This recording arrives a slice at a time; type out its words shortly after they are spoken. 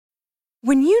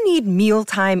When you need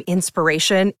mealtime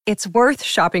inspiration, it's worth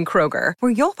shopping Kroger,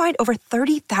 where you'll find over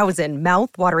 30,000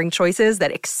 mouth-watering choices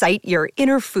that excite your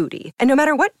inner foodie. And no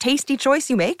matter what tasty choice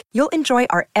you make, you'll enjoy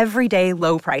our everyday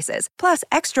low prices, plus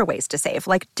extra ways to save,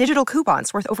 like digital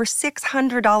coupons worth over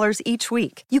 $600 each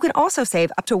week. You can also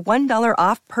save up to $1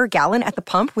 off per gallon at the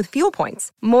pump with fuel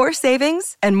points. More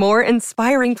savings and more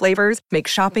inspiring flavors make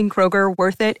shopping Kroger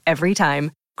worth it every time.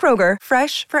 Kroger,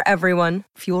 fresh for everyone.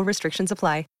 Fuel restrictions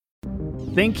apply.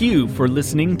 Thank you for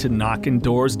listening to Knocking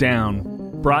Doors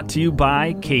Down, brought to you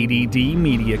by KDD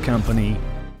Media Company.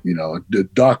 You know, the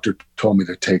doctor told me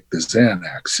to take the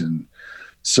Xanax, and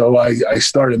so I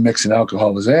started mixing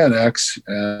alcohol with Xanax,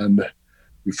 and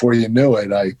before you knew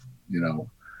it, I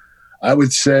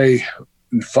would say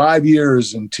in 5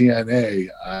 years in TNA,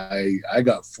 I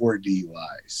got 4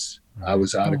 DUIs. I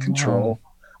was out of control.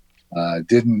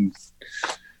 Didn't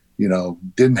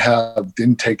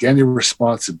take any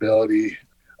responsibility.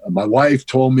 My wife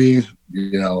told me,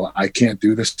 I can't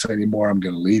do this anymore. I'm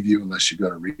going to leave you unless you go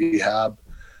to rehab.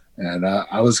 And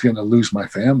I was going to lose my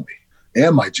family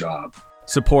and my job.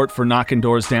 Support for Knocking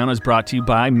Doors Down is brought to you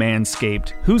by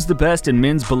Manscaped. Who's the best in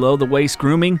men's below-the-waist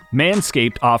grooming?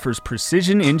 Manscaped offers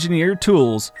precision-engineered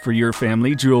tools for your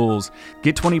family jewels.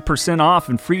 Get 20% off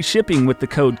and free shipping with the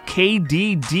code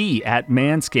KDD at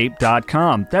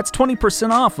manscaped.com. That's 20%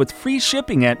 off with free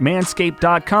shipping at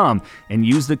manscaped.com. And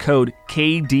use the code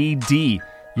KDD.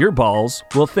 Your balls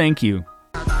will thank you.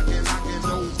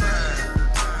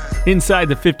 Inside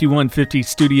the 5150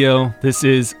 studio, this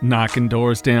is Knocking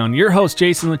Doors Down. Your host,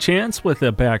 Jason LaChance, with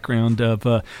a background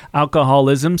of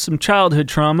alcoholism, some childhood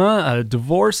trauma, a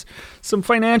divorce, some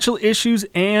financial issues,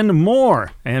 and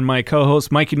more. And my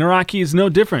co-host, Mikey Naraki, is no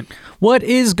different. What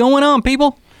is going on,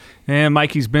 people? And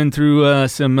Mikey's been through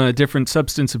some different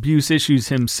substance abuse issues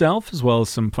himself, as well as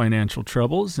some financial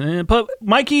troubles. But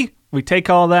Mikey, we take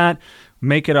all that,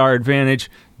 make it our advantage,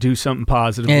 do something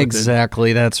positive with it.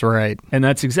 Exactly, that's right. And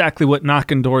that's exactly what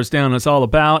Knocking Doors Down is all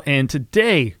about. And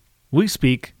today, we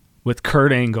speak with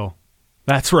Kurt Angle.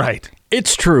 That's right.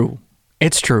 It's true.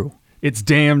 It's true. It's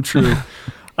damn true.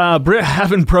 Britt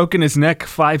having broken his neck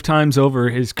 5 times over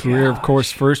his career, of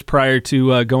course, first prior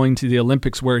to going to the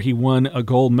Olympics where he won a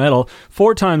gold medal,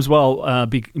 4 times while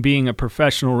being a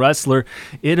professional wrestler.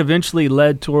 It eventually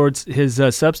led towards his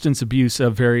substance abuse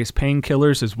of various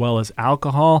painkillers as well as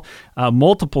alcohol,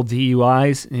 multiple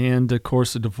DUIs, and, of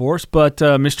course, a divorce. But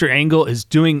Mr. Angle is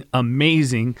doing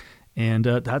amazing. And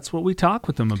that's what we talk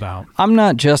with him about. I'm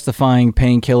not justifying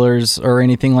painkillers or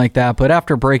anything like that, but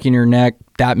after breaking your neck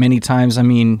that many times, I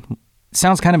mean, it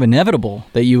sounds kind of inevitable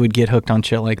that you would get hooked on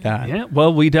shit like that. Yeah,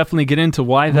 well, we definitely get into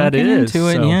why that is. Into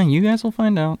it, yeah, you guys will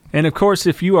find out. And of course,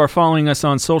 if you are following us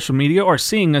on social media or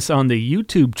seeing us on the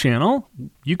YouTube channel,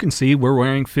 you can see we're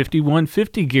wearing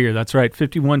 5150 gear. That's right,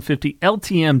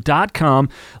 5150LTM.com,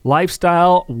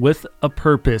 lifestyle with a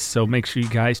purpose. So make sure you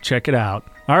guys check it out.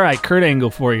 All right, Kurt Angle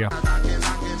for you.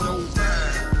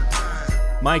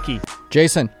 Mikey.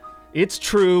 Jason. It's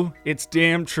true. It's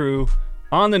damn true.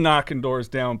 On the Knocking Doors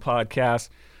Down podcast,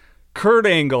 Kurt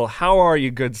Angle, how are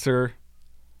you, good sir?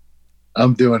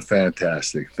 I'm doing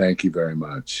fantastic. Thank you very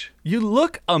much. You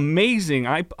look amazing.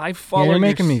 I follow. You're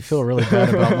making me feel really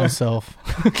bad about myself.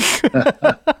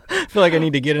 I feel like I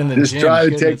need to get in the gym. Just try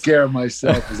to take care of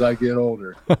myself as I get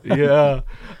older. Yeah.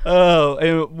 Oh,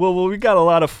 and well, we got a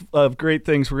lot of great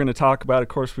things we're going to talk about. Of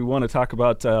course, we want to talk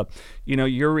about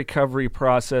your recovery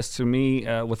process. To me,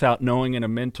 without knowing, and a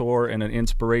mentor and an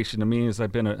inspiration to me, as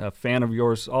I've been a fan of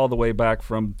yours all the way back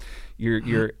from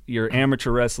your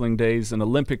amateur wrestling days and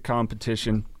Olympic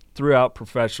competition throughout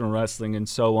professional wrestling and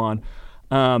so on.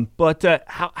 But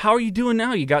how are you doing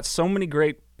now? You got so many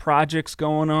great projects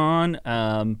going on.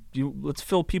 Let's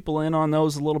fill people in on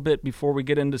those a little bit before we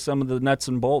get into some of the nuts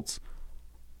and bolts.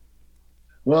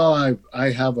 Well,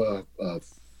 I have a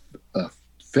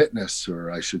fitness,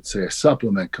 or I should say a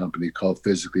supplement company called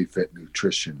Physically Fit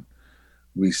Nutrition.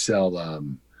 We sell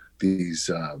these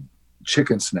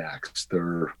chicken snacks.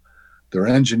 They're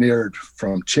engineered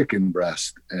from chicken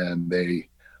breast, and they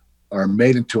are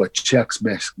made into a Chex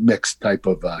mix type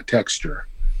of texture.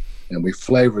 And we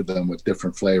flavor them with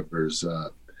different flavors,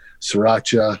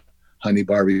 sriracha, honey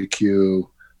barbecue,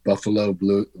 buffalo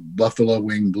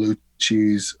wing blue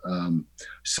cheese,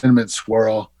 cinnamon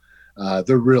swirl.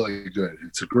 They're really good.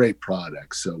 It's a great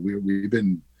product. So we've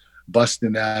been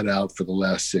busting that out for the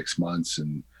last 6 months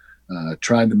and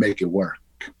trying to make it work.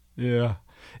 Yeah.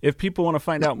 If people want to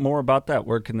find out more about that,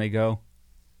 where can they go?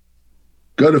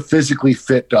 Go to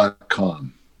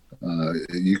physicallyfit.com.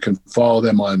 You can follow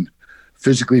them on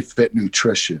Physically Fit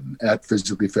Nutrition, at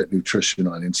Physically Fit Nutrition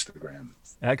on Instagram.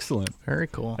 Excellent. Very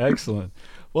cool. Excellent.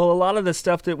 Well, a lot of the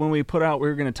stuff that when we put out, we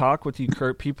were going to talk with you,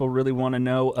 Kurt, people really want to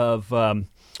know of.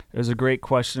 There's a great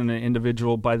question, an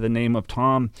individual by the name of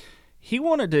Tom. He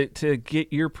wanted to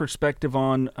get your perspective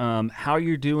on how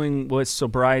you're doing with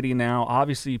sobriety now.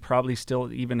 Obviously, you probably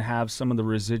still even have some of the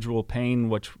residual pain,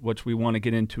 which we want to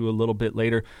get into a little bit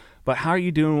later. But how are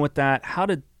you doing with that?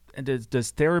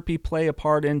 Does therapy play a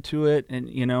part into it?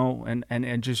 And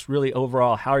and just really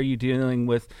overall, how are you dealing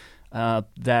with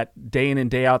that day in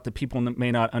and day out that people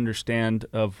may not understand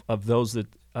of those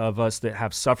of us that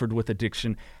have suffered with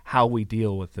addiction, how we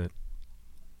deal with it?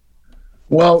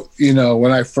 Well,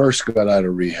 when I first got out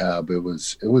of rehab, it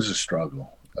was a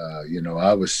struggle.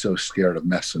 I was so scared of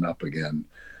messing up again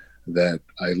that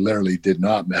I literally did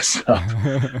not mess up.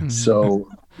 So,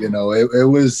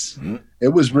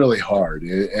 it was really hard.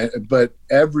 But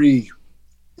every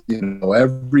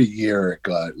year it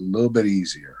got a little bit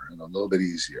easier and a little bit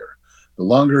easier. The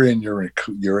longer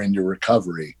you're in your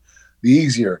recovery, the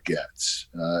easier it gets.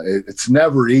 It's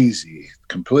never easy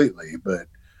completely, but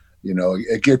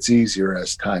it gets easier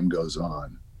as time goes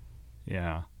on.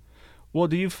 Yeah. Well,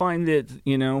 do you find that,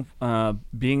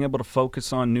 being able to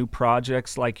focus on new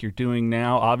projects like you're doing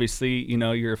now, obviously,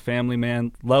 you're a family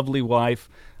man, lovely wife,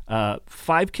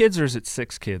 5 kids, or is it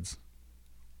 6 kids?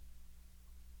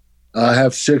 I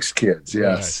have 6 kids,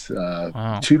 yes. Right.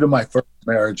 Wow. 2 to my first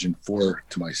marriage and 4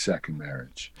 to my second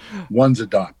marriage. One's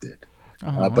adopted.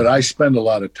 But I spend a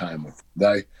lot of time with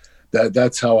them.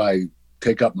 That's how I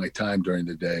take up my time during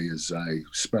the day, is I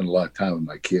spend a lot of time with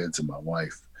my kids and my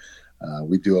wife.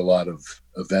 We do a lot of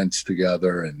events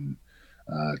together and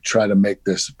try to make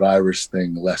this virus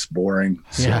thing less boring.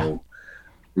 Yeah. So,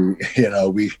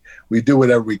 we do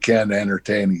whatever we can to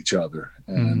entertain each other.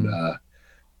 And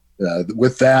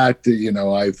with that,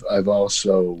 I've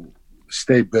also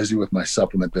stayed busy with my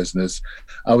supplement business.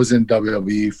 I was in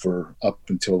WWE for up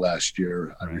until last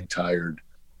year. I retired.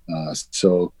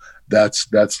 So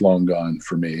that's long gone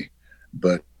for me.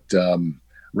 But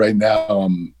right now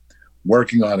I'm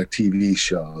working on a TV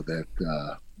show that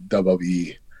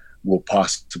WWE will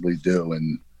possibly do,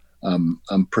 and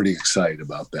I'm pretty excited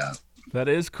about that. That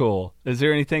is cool. Is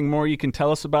there anything more you can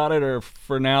tell us about it, or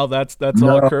for now that's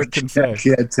all Kurt can say? I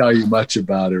can't tell you much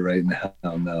about it right now.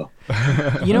 No.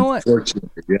 You know what?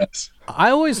 Unfortunately, yes.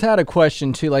 I always had a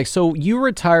question too. Like, so you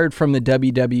retired from the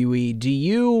WWE. Do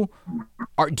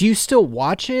you still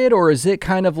watch it, or is it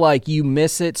kind of like you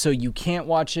miss it so you can't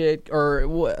watch it,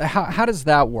 or how does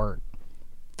that work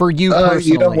for you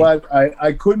personally? You know what?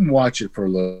 I couldn't watch it for a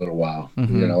little while.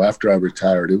 After I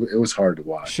retired, it was hard to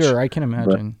watch. Sure, I can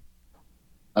imagine. But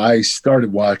I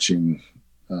started watching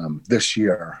this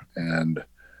year, and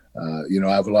I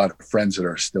have a lot of friends that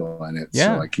are still in it,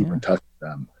 so I keep in touch with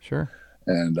them. Sure.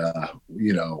 And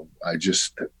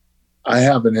I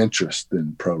have an interest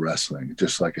in pro wrestling,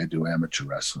 just like I do amateur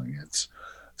wrestling. It's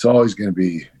always going to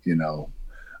be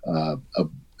a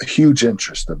huge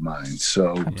interest of mine.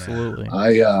 So absolutely,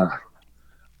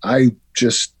 I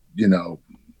just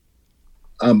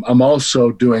I'm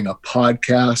also doing a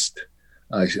podcast.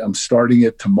 I'm starting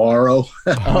it tomorrow.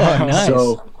 Oh, nice.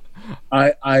 So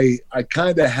I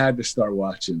kind of had to start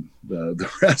watching the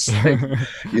wrestling.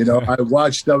 I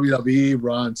watch WWE,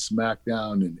 Raw, and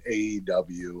SmackDown, and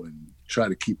AEW, and try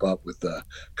to keep up with the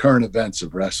current events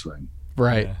of wrestling.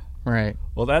 Right. Yeah. Right.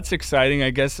 Well, that's exciting.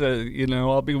 I guess,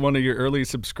 I'll be one of your early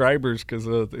subscribers because,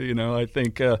 I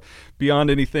think beyond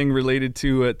anything related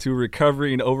to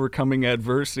recovery and overcoming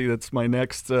adversity, that's my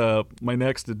next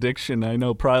addiction. I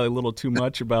know probably a little too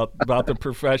much about the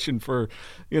profession for,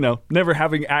 never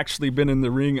having actually been in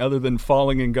the ring other than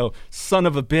falling and go, son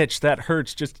of a bitch, that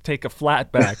hurts, just to take a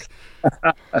flat back.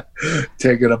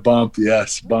 Taking a bump,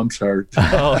 yes, bumps hurt.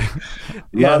 Oh,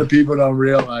 A lot of people don't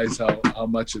realize how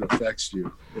much it affects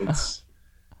you. It's,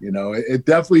 it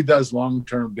definitely does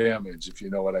long-term damage, if you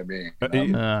know what I mean.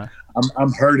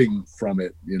 I'm hurting from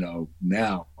it,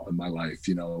 now in my life,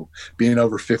 being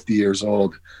over 50 years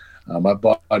old, my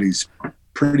body's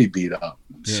pretty beat up.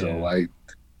 Yeah. So I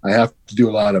have to do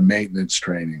a lot of maintenance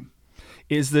training.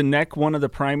 Is the neck one of the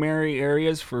primary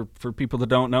areas for people that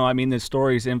don't know? I mean, the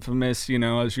story's infamous,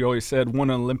 as you always said, won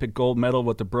an Olympic gold medal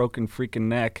with a broken freaking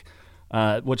neck,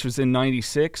 which was in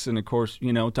 96. And of course,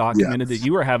 documented that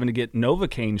you were having to get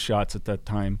Novocaine shots at that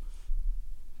time.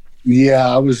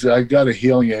 Yeah, I got a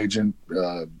healing agent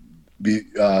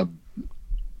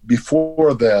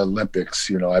before the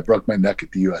Olympics. I broke my neck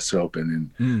at the US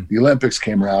Open, and the Olympics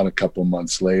came around a couple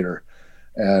months later,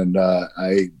 and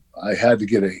I had to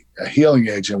get a healing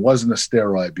agent. It wasn't a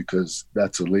steroid because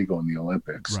that's illegal in the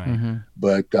Olympics. Right.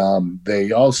 But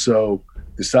they also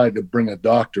decided to bring a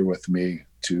doctor with me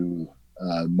to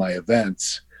my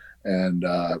events, and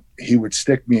he would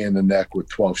stick me in the neck with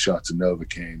 12 shots of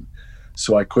Novocaine,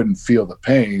 so I couldn't feel the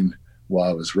pain while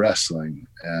I was wrestling.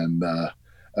 And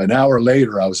an hour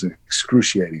later, I was in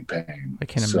excruciating pain. I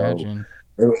can imagine.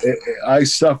 I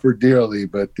suffered dearly,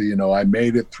 but I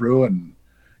made it through, and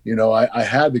I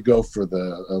had to go for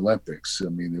the Olympics. I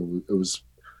mean, it was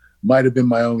might have been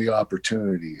my only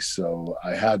opportunity, so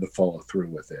I had to follow through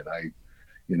with it.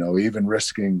 Even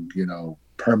risking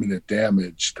permanent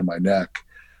damage to my neck,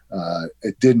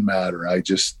 it didn't matter. I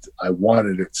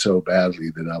wanted it so badly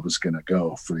that I was going to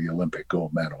go for the Olympic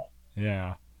gold medal.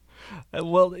 Yeah.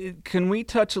 Well, can we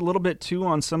touch a little bit too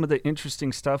on some of the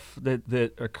interesting stuff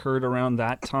that occurred around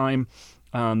that time,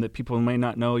 that people may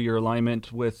not know? Your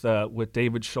alignment with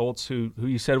David Schultz, who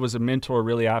you said was a mentor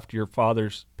really after your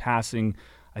father's passing.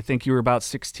 I think you were about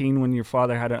 16 when your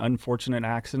father had an unfortunate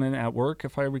accident at work,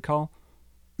 if I recall.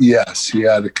 Yes, he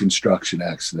had a construction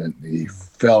accident. He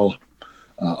fell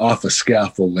off a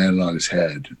scaffold, landed on his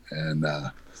head, and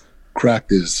cracked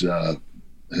his head,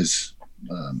 his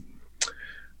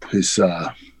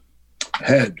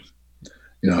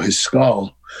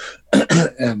skull,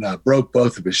 and broke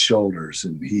both of his shoulders.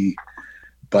 And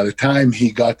by the time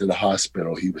he got to the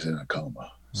hospital, he was in a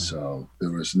coma. So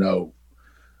there was no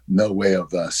way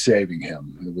of saving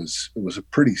him. It was a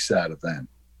pretty sad event.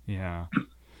 Yeah.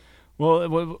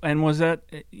 Well, and was that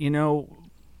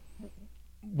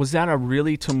a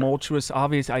really tumultuous?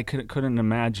 Obviously, I couldn't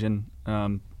imagine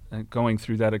going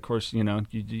through that. Of course,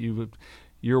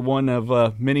 you're one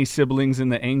of many siblings in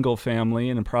the Engel family,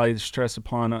 and probably the stress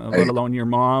upon, let alone your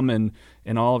mom and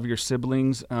all of your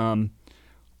siblings.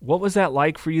 What was that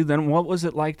like for you then? What was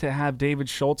it like to have David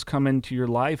Schultz come into your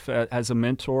life as a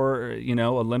mentor,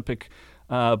 Olympic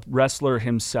wrestler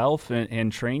himself,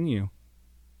 and train you?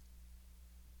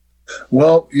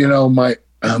 Well,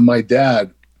 my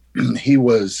dad, he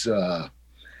was the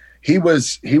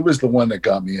one that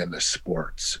got me into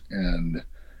sports, and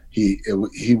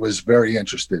he was very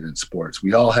interested in sports.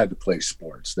 We all had to play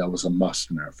sports. That was a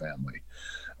must in our family.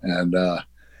 And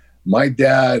my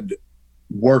dad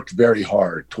worked very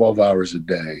hard, 12 hours a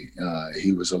day.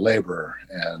 He was a laborer,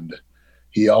 and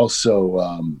he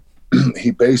also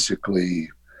he basically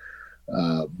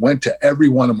went to every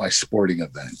one of my sporting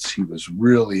events. He was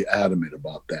really adamant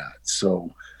about that.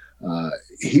 So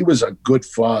he was a good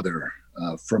father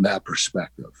from that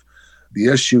perspective. The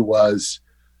issue was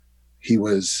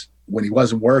when he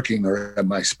wasn't working or at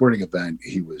my sporting event,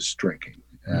 he was drinking,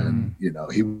 and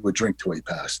he would drink till he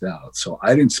passed out. So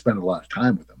I didn't spend a lot of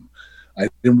time with him. I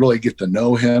didn't really get to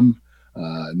know him.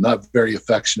 Not very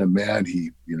affectionate man.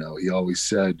 He always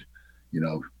said,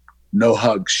 no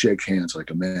hugs, shake hands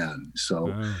like a man.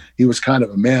 So he was kind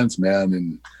of a man's man,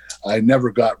 and I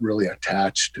never got really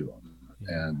attached to him.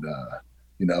 And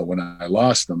when I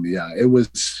lost him,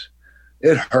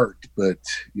 it hurt, but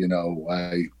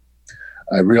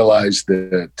I realized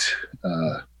that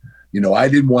I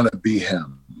didn't want to be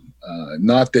him.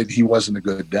 Not that he wasn't a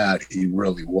good dad, he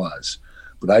really was,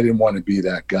 but I didn't want to be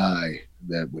that guy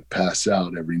that would pass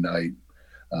out every night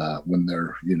when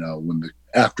they're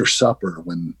after supper,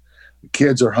 when the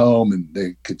kids are home and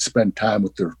they could spend time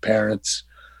with their parents.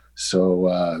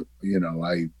 So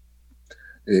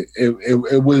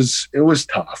it was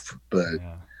tough, but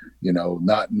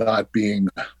not being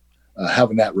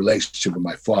having that relationship with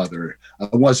my father, I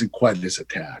wasn't quite as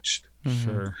attached.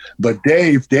 Sure. But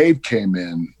Dave came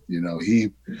in.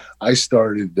 I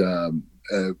started on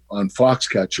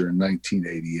Foxcatcher in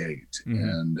 1988,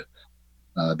 and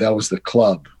that was the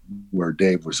club where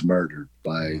Dave was murdered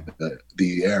by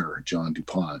the heir, John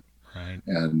DuPont. Right.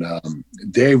 And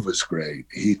Dave was great.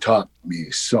 He taught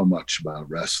me so much about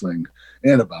wrestling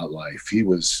and about life. He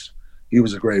was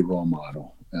a great role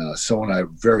model, someone I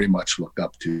very much looked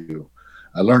up to.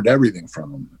 I learned everything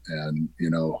from him. And,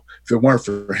 if it weren't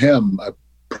for him, I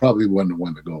probably wouldn't have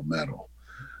won the gold medal.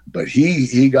 But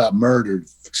he got murdered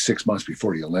 6 months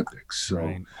before the Olympics. So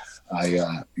right.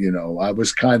 I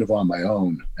was kind of on my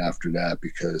own after that,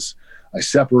 because I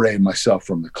separated myself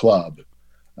from the club.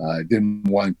 I didn't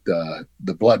want the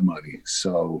blood money.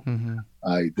 So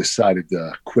I decided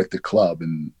to quit the club,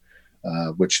 and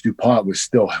which DuPont was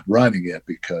still running it,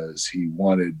 because he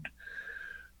wanted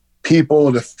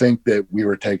people to think that we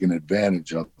were taking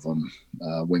advantage of him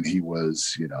when he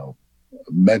was,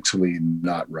 mentally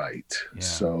not right. Yeah.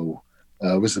 So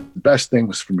it was the best thing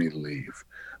was for me to leave.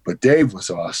 But Dave was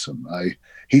awesome.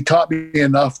 He taught me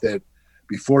enough that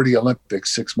before the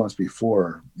Olympics, 6 months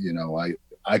before,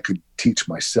 I could teach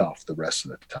myself the rest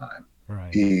of the time.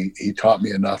 Right. He taught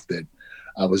me enough that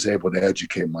I was able to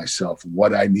educate myself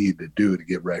what I need to do to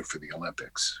get ready for the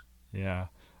Olympics. Yeah.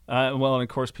 Well, and of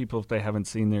course, people, if they haven't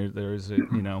seen there's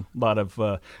a lot of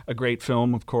a great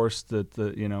film, of course, that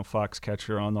the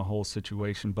Foxcatcher on the whole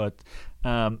situation. But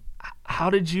how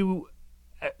did you?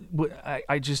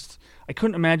 I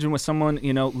couldn't imagine with someone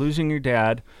losing your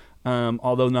dad,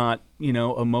 although not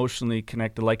emotionally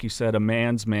connected, like you said, a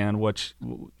man's man, which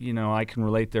I can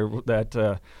relate there.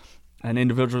 That an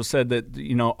individual said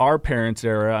that our parents'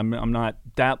 era. I'm not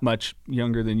that much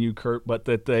younger than you, Kurt, but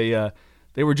that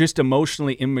they were just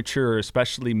emotionally immature,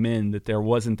 especially men, that there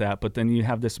wasn't that. But then you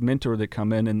have this mentor that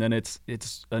come in, and then it's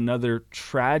another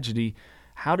tragedy.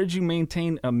 How did you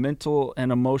maintain a mental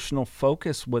and emotional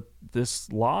focus with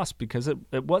this loss? Because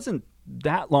it wasn't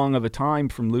that long of a time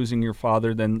from losing your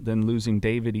father than losing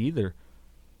David either.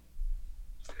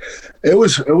 It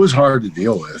was hard to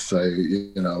deal with.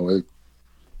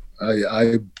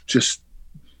 I just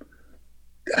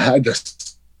had to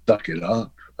suck it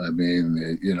up. I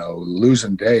mean,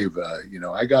 losing Dave,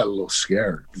 I got a little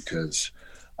scared because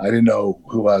I didn't know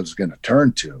who I was going to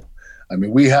turn to. I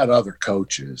mean, we had other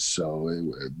coaches,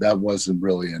 so that wasn't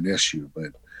really an issue.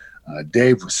 But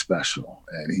Dave was special,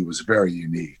 and he was very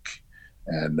unique.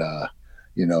 And I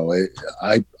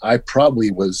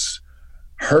probably was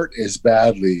hurt as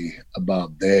badly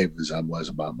about Dave as I was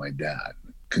about my dad,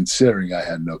 considering I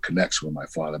had no connection with my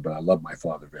father. But I love my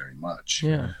father very much.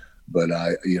 Yeah. But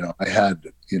I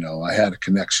had a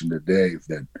connection to Dave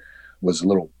that was a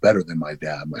little better than my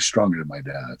dad, much stronger than my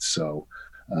dad. So.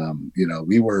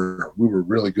 We were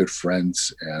really good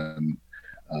friends, and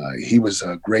he was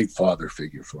a great father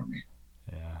figure for me.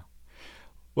 Yeah.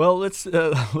 Well, let's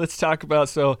talk about,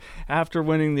 so after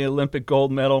winning the Olympic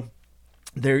gold medal,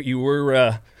 there you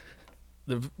were.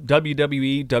 The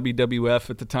WWE, WWF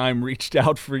at the time reached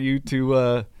out for you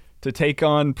to take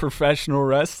on professional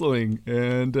wrestling.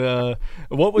 And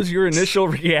what was your initial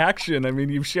reaction? I mean,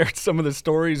 you've shared some of the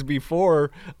stories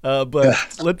before,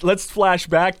 but let's flash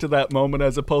back to that moment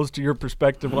as opposed to your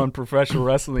perspective on professional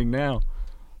wrestling now.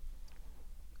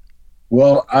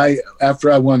 Well,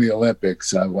 after I won the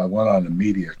Olympics, I went on a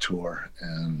media tour,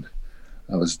 and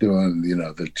I was doing,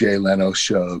 the Jay Leno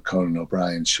show, Conan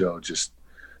O'Brien show, just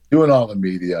doing all the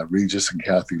media, Regis and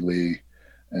Kathy Lee.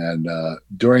 And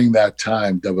during that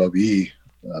time, WWE,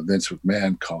 Vince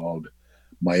McMahon called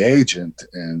my agent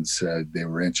and said they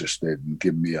were interested in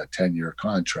giving me a 10-year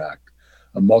contract,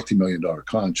 a multi-million-dollar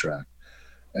contract.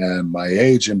 And my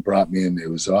agent brought me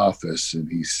into his office,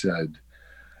 and he said,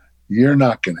 "You're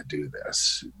not going to do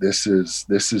this. This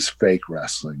is fake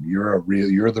wrestling. You're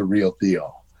the real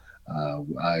deal.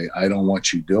 I don't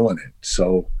want you doing it."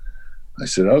 So I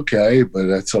said, "Okay, but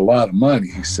that's a lot of money."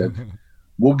 He said,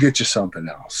 "We'll get you something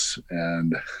else."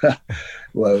 And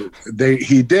well,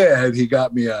 he did. He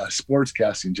got me a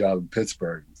sportscasting job in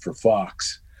Pittsburgh for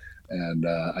Fox. And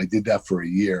I did that for a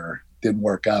year. Didn't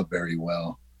work out very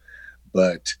well.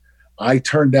 But I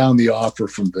turned down the offer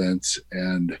from Vince,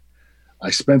 and I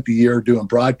spent the year doing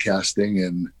broadcasting.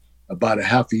 And about a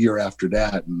half a year after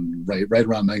that, and right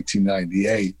around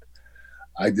 1998,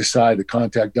 I decided to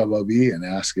contact WWE and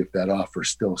ask if that offer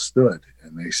still stood.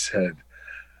 And they said,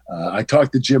 I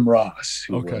talked to Jim Ross,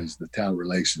 who was the talent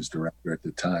relations director at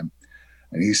the time,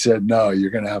 and he said, "No,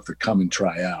 you're going to have to come and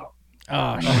try out."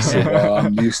 Oh, and I said, "Well,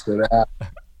 I'm used to that.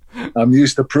 I'm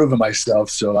used to proving myself,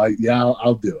 so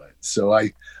I'll do it." So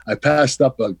I passed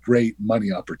up a great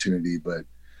money opportunity, but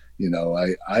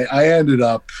I ended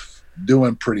up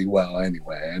doing pretty well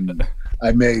anyway, and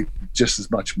I made just as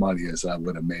much money as I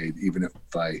would have made even if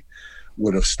I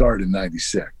would have started in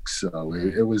 '96. So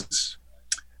it was.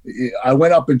 I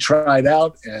went up and tried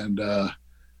out, and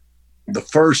the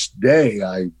first day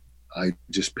I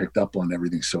just picked up on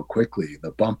everything so quickly, the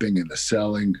bumping and the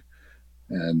selling,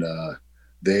 and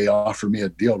they offered me a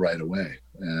deal right away.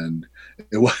 And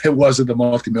it wasn't a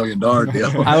multi-million-dollar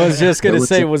deal. I was just going to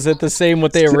say, was it the same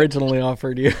what they originally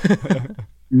offered you?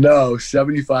 No,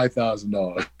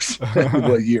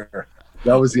 $75,000 a year.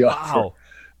 That was the offer. Wow.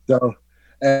 So,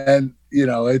 and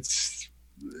it's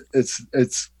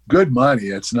good money.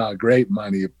 It's not great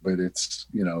money, but it's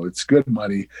good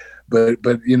money. But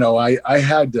I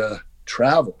had to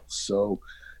travel. So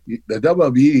the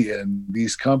WWE and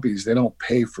these companies, they don't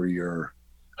pay for your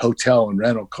hotel and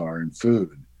rental car and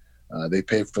food. They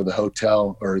pay for the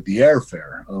hotel or the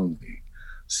airfare only.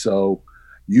 So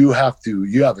you have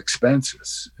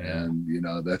expenses, and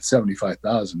that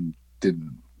 75,000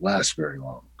 didn't last very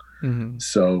long. Mm-hmm.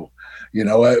 So,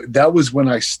 that was when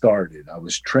I started. I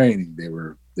was training. They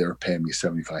were paying me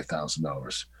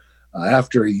 $75,000.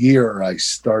 After a year, I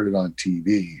started on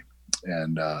TV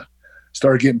and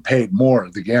started getting paid more.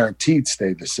 The guaranteed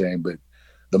stayed the same, but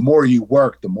the more you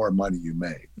work, the more money you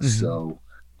make. Mm-hmm. So,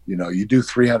 you do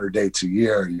 300 dates a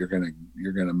year, you're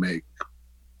gonna make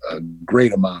a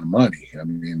great amount of money. I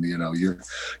mean,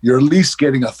 you're at least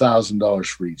getting $1,000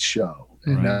 for each show,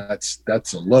 and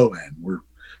that's a low end. We're,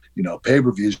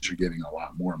 pay-per-views are getting a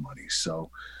lot more money. So,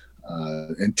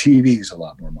 and TV is a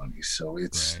lot more money. So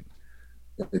it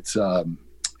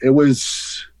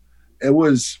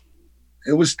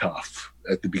was tough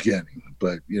at the beginning,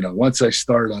 but once I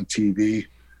started on TV,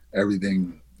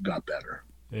 everything got better.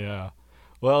 Yeah.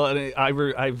 Well, and I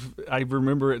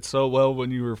remember it so well when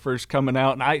you were first coming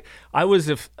out, and I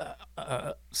was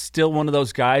still one of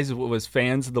those guys who was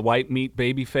fans of the white meat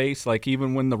babyface. Like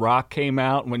even when The Rock came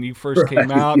out, when you first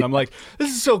came out, and I'm like, this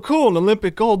is so cool, an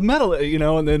Olympic gold medal,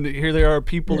 and then here there are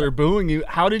people that are booing you.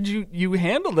 How did you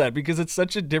handle that? Because it's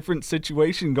such a different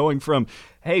situation going from,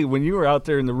 hey, when you were out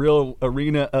there in the real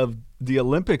arena of the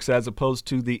Olympics as opposed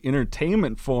to the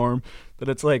entertainment form, that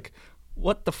it's like,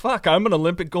 what the fuck? I'm an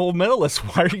Olympic gold medalist.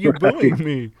 Why are you booing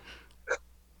me?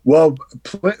 Well,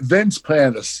 Vince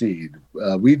planted a seed.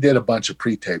 We did a bunch of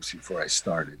pre-tapes before I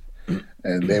started,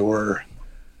 and they were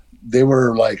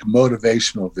like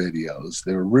motivational videos.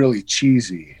 They were really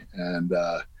cheesy, and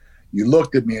you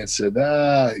looked at me and said,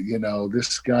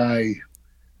 this guy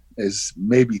is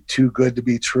maybe too good to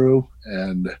be true.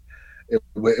 And it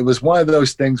was one of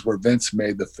those things where Vince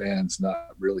made the fans not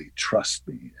really trust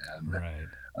me and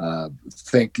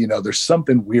think, there's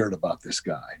something weird about this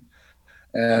guy.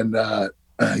 And,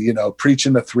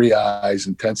 preaching the 3 I's,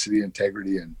 intensity,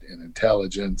 integrity, and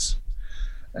intelligence.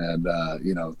 And,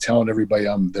 telling everybody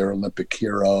I'm their Olympic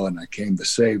hero and I came to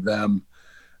save them.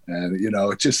 And,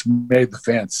 it just made the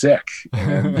fans sick.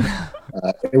 And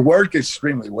it worked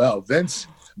extremely well. Vince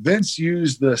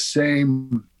used the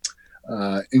same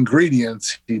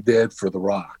ingredients he did for The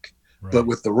Rock. Right. But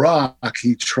with The Rock,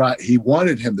 he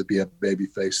wanted him to be a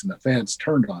babyface, and the fans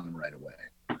turned on him right away.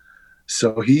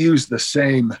 So he used the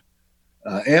same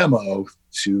ammo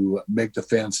to make the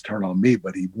fans turn on me,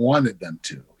 but he wanted them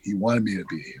to. He wanted me to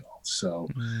be a heel. So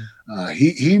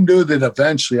he knew that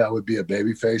eventually I would be a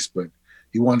babyface, but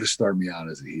he wanted to start me out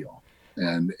as a heel.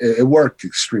 And it worked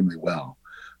extremely well.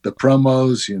 The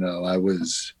promos,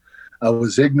 I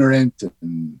was ignorant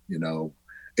and,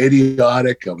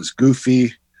 idiotic. I was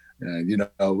goofy. And,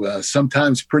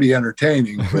 sometimes pretty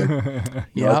entertaining, but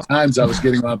at times I was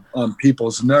getting on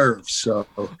people's nerves. So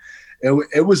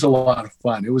it was a lot of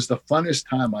fun. It was the funnest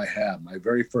time I had. My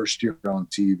very first year on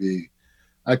TV,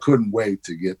 I couldn't wait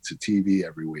to get to TV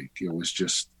every week. It was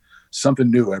just something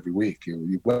new every week.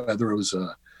 Whether it was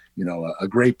a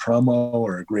great promo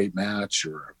or a great match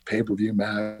or a pay-per-view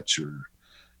match, or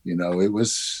it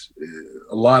was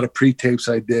a lot of pre-tapes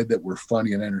I did that were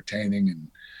funny and entertaining, and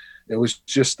it was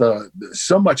just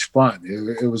so much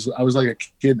fun. I was like a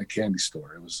kid in a candy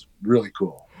store. It was really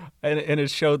cool. And it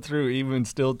showed through even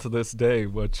still to this day,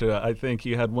 which I think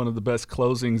you had one of the best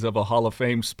closings of a Hall of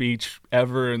Fame speech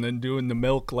ever, and then doing the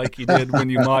milk like you did when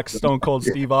you mocked Stone Cold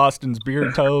Steve Austin's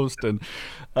beer toast. And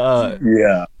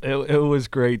it was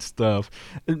great stuff.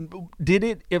 Did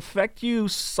it affect you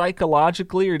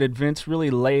psychologically, or did Vince really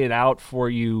lay it out for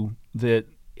you that,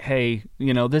 hey,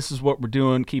 this is what we're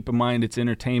doing. Keep in mind it's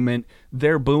entertainment.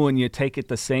 They're booing you. Take it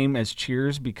the same as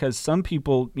cheers, because some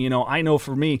people, I know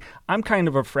for me, I'm kind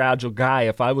of a fragile guy.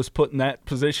 If I was put in that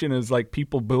position as like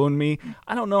people booing me,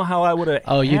 I don't know how I would have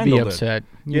handled it. You'd be upset.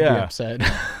 You'd be upset.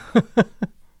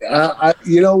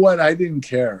 You know what? I didn't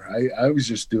care. I was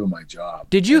just doing my job.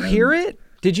 Did you hear it?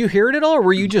 Did you hear it at all? Or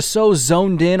were you just so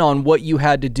zoned in on what you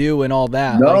had to do and all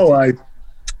that? No,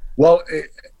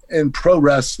 in pro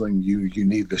wrestling, you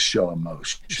need to show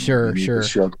emotion. Sure. To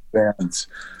show the fans.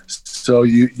 So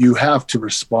you have to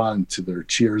respond to their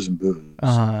cheers and boos.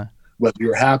 Whether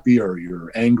you're happy or you're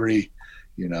angry,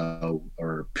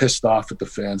 or pissed off at the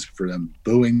fans for them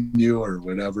booing you or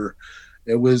whatever.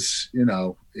 It was,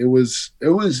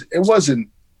 it wasn't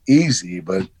easy,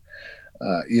 but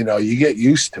you get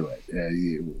used to it.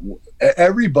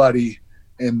 Everybody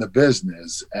in the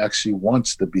business actually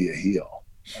wants to be a heel.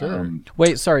 Sure.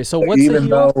 Wait, sorry. So what's even a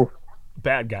heel? Though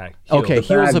bad guy. Heel. Okay,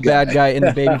 heel's a bad guy and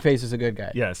the babyface is a good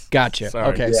guy. Yes. Gotcha. Sorry.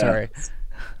 Okay, sorry.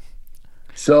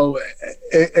 So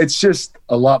it's just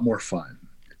a lot more fun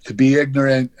to be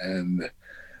ignorant and,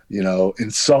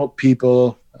 insult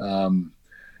people, having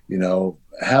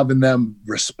them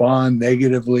respond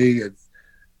negatively.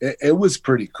 It was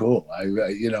pretty cool.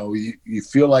 You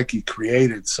feel like you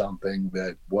created something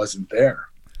that wasn't there.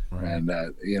 Right. And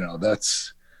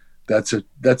that's a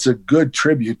good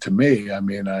tribute to me. I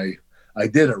mean, I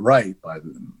did it right by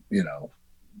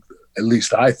at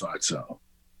least I thought so.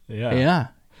 Yeah.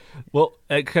 Well,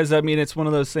 because I mean, it's one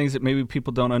of those things that maybe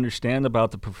people don't understand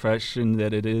about the profession,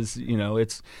 that it is,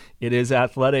 it is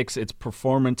athletics, it's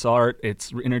performance art,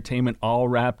 it's entertainment, all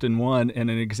wrapped in one. And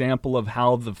an example of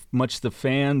how much the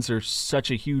fans are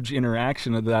such a huge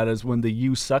interaction of that is when the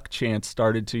 "You Suck" chant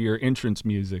started to your entrance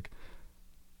music.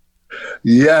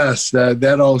 Yes,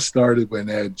 that all started when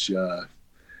Edge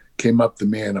came up to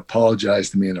me and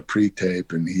apologized to me in a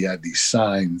pre-tape, and he had these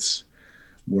signs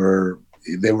where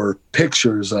they were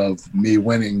pictures of me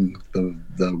winning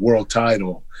the world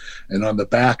title, and on the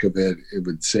back of it, it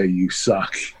would say "You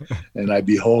suck," and I'd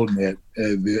be holding it,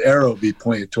 and the arrow would be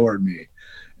pointed toward me.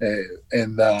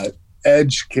 And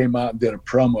Edge came out and did a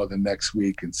promo the next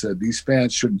week and said, "These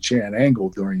fans shouldn't chant Angle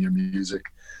during your music.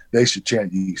 They should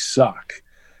chant "You suck,"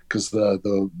 because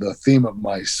the theme of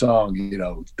my song,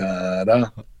 da-da,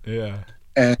 yeah,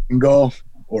 Angle,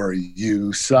 or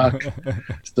 "You suck."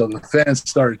 So the fans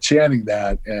started chanting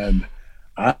that, and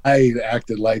I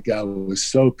acted like I was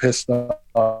so pissed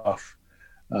off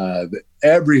that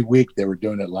every week they were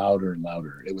doing it louder and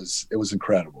louder. It was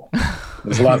incredible. It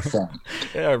was a lot of fun.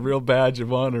 Yeah, a real badge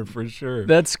of honor for sure.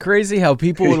 That's crazy how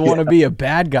people would want to be a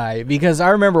bad guy, because I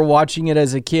remember watching it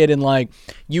as a kid, and like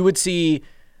you would see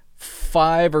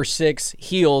 5 or 6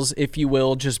 heels, if you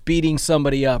will, just beating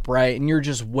somebody up, right? And you're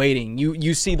just waiting.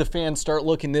 You see the fans start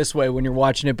looking this way when you're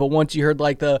watching it, but once you heard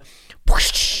like the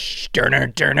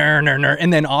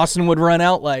and then Austin would run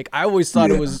out, like I always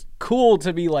thought it was cool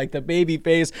to be like the baby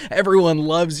face. Everyone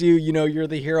loves you, you're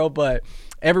the hero, but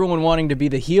everyone wanting to be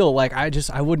the heel, like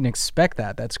I wouldn't expect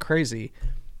that. That's crazy.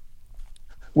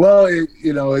 Well,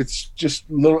 it's just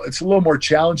it's a little more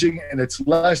challenging, and it's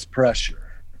less pressure.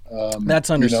 That's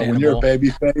understandable. When you're a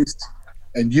babyface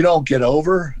and you don't get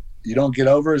over as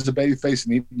a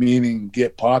babyface, meaning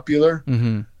get popular,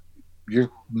 you're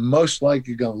most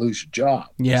likely going to lose your job.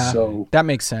 Yeah, so that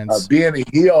makes sense. Being a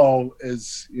heel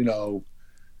is,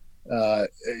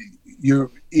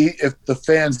 if the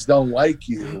fans don't like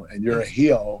you and you're a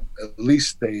heel, at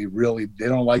least they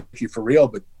don't like you for real,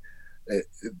 but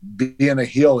being a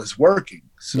heel is working.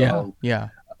 So yeah.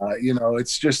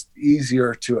 It's just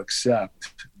easier to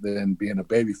accept than being a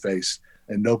babyface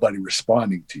and nobody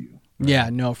responding to you.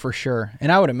 Yeah, no, for sure.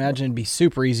 And I would imagine it'd be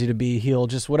super easy to be a heel.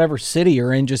 Just whatever city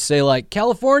you're in, just say like,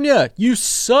 "California, you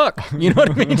suck." You know what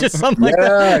I mean? Just something like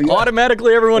that. Yeah.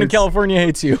 Automatically everyone in California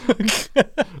hates you.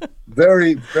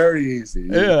 Very, very easy.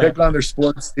 You pick on their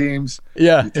sports teams.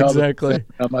 Yeah, you tell exactly. them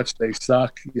how much they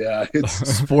suck. Yeah,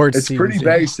 it's teams, pretty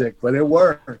basic, but it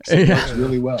works. It works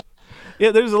really well.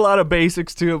 Yeah, there's a lot of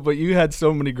basics to it, but you had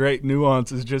so many great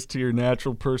nuances just to your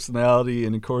natural personality,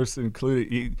 and of course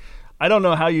included. I don't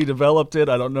know how you developed it.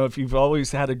 I don't know if you've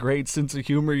always had a great sense of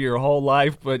humor your whole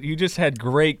life, but you just had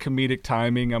great comedic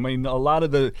timing. I mean, a lot of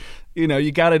the,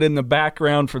 you got it in the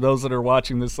background for those that are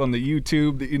watching this on the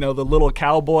YouTube, the little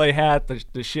cowboy hat,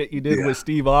 the shit you did with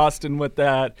Steve Austin with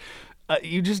that.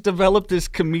 You just developed this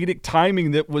comedic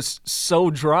timing that was so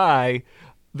dry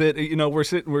that,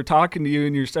 we're talking to you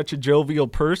and you're such a jovial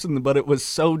person, but it was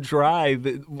so dry.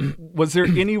 Was there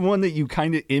anyone that you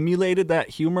kind of emulated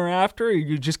that humor after, or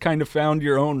you just kind of found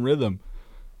your own rhythm?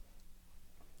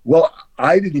 Well,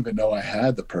 I didn't even know I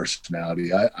had the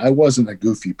personality. I wasn't a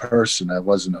goofy person. I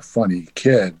wasn't a funny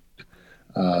kid.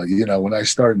 When I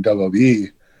started in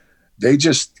WWE, they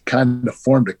just kind of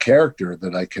formed a character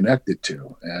that I connected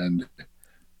to. And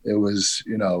it was,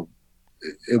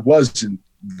 it wasn't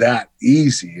that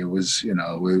easy. It was, it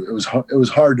was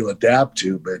hard to adapt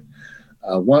to, but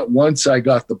once I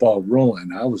got the ball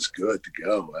rolling, I was good to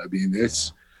go. I mean,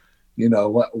 it's,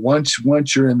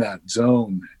 once you're in that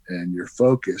zone and you're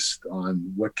focused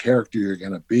on what character you're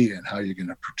going to be and how you're going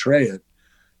to portray it,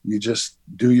 you just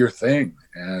do your thing,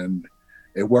 and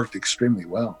it worked extremely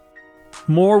well.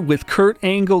 More with Kurt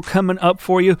Angle coming up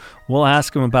for you. We'll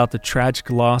ask him about the tragic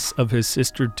loss of his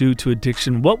sister due to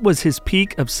addiction. What was his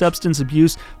peak of substance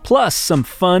abuse? Plus some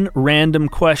fun random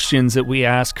questions that we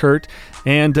ask Kurt.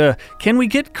 And can we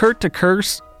get Kurt to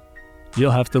curse?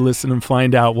 You'll have to listen and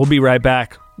find out. We'll be right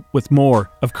back with more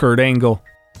of Kurt Angle.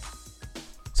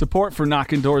 Support for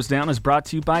Knocking Doors Down is brought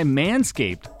to you by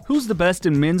Manscaped. Who's the best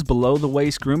in men's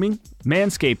below-the-waist grooming?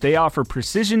 Manscaped. They offer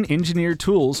precision-engineered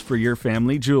tools for your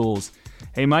family jewels.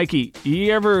 Hey, Mikey,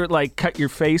 you ever like cut your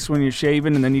face when you're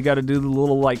shaving and then you got to do the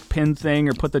little like pin thing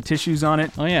or put the tissues on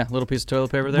it? Oh yeah, little piece of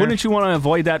toilet paper there. Wouldn't you want to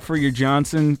avoid that for your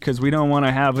Johnson? Because we don't want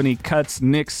to have any cuts,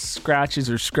 nicks, scratches,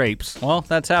 or scrapes. Well,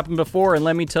 that's happened before, and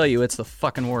let me tell you, it's the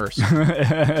fucking worst.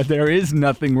 There is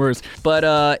nothing worse.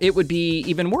 But it would be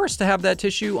even worse to have that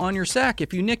tissue on your sack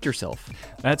if you nicked yourself.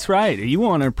 That's right. You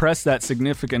want to impress that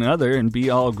significant other and be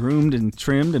all groomed and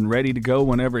trimmed and ready to go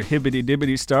whenever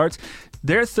hibbity-dibbity starts.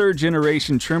 Their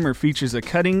third-generation trimmer features a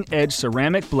cutting-edge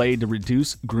ceramic blade to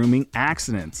reduce grooming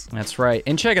accidents. That's right.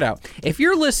 And check it out. If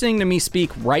you're listening to me speak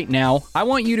right now, I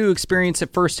want you to experience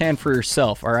it firsthand for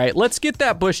yourself, all right? Let's get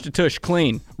that bush to tush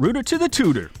clean. Rooter to the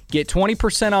tutor. Get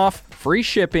 20% off, free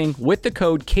shipping with the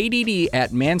code KDD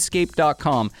at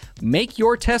manscaped.com. Make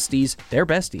your testes their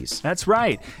besties. That's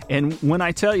right. And when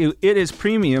I tell you it is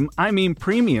premium, I mean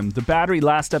premium. The battery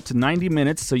lasts up to 90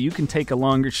 minutes, so you can take a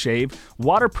longer shave.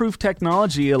 Waterproof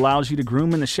technology allows you to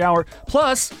groom in the shower.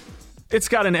 Plus, it's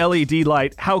got an LED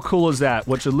light. How cool is that?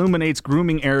 Which illuminates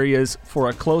grooming areas for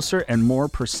a closer and more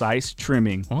precise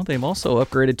trimming. Well, they've also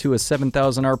upgraded to a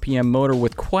 7,000 RPM motor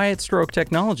with quiet stroke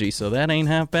technology, so that ain't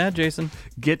half bad, Jason.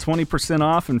 Get 20%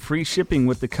 off and free shipping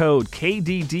with the code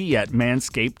KDD at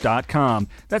manscaped.com.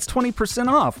 That's 20%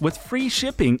 off with free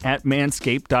shipping at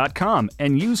manscaped.com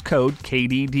and use code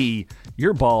KDD.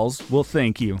 Your balls will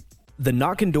thank you. The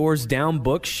Knockin' Doors Down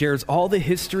book shares all the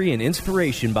history and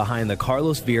inspiration behind the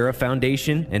Carlos Vieira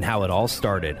Foundation and how it all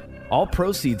started. All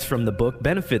proceeds from the book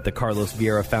benefit the Carlos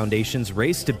Vieira Foundation's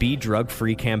Race to Be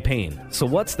Drug-Free campaign. So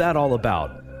what's that all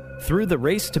about? Through the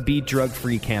Race to Be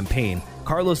Drug-Free campaign,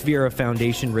 Carlos Vieira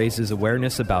Foundation raises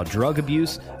awareness about drug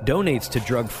abuse, donates to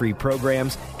drug-free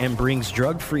programs, and brings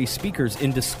drug-free speakers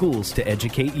into schools to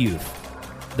educate youth.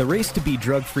 The Race to Be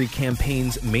Drug-Free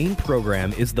campaign's main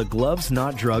program is the Gloves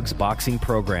Not Drugs boxing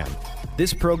program.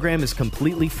 This program is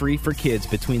completely free for kids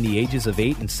between the ages of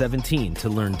 8 and 17 to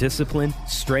learn discipline,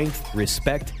 strength,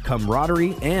 respect,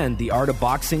 camaraderie, and the art of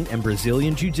boxing and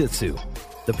Brazilian Jiu-Jitsu.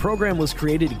 The program was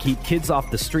created to keep kids off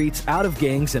the streets, out of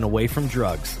gangs, and away from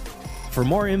drugs. For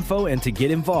more info and to get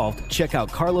involved, check out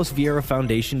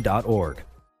carlosvierafoundation.org.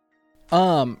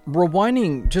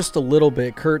 Rewinding just a little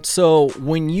bit, Kurt. So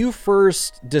when you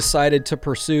first decided to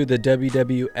pursue the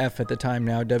WWF at the time,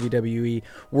 now WWE,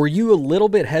 were you a little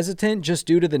bit hesitant just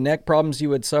due to the neck problems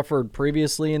you had suffered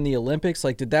previously in the Olympics?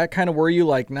 Like, did that kind of worry you?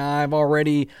 Like, nah,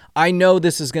 I know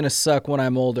this is going to suck when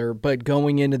I'm older, but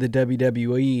going into the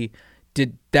WWE,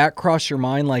 did that cross your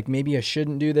mind? Like, maybe I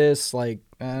shouldn't do this. Like,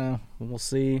 we'll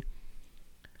see.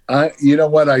 You know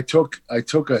what? I took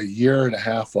a year and a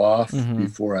half off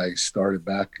before I started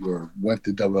back or went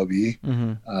to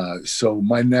WWE. So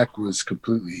my neck was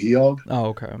completely healed. Oh,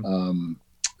 okay.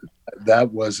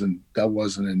 That wasn't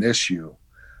an issue.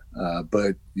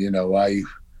 But you know, I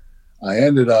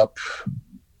ended up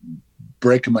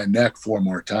breaking my neck 4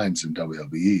 more times in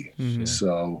WWE.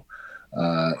 So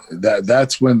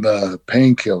that's when the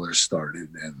painkillers started,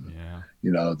 and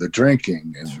you know, the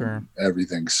drinking and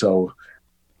everything. So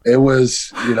it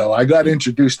was, you know, I got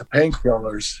introduced to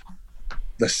painkillers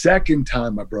the second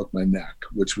time I broke my neck,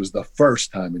 which was the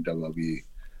first time in WWE,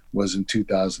 was in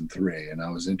 2003. And I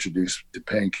was introduced to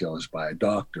painkillers by a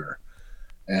doctor,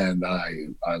 and I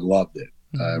loved it.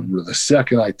 The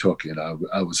second I took it,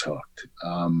 I was hooked.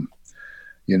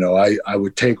 You know, I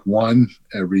would take one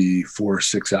every 4 or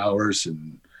 6 hours,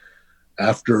 and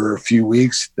after a few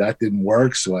weeks, that didn't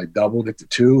work. So I doubled it to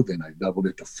 2, then I doubled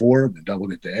it to 4, then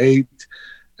doubled it to 8.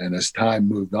 And as time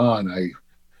moved on,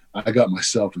 I got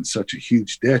myself in such a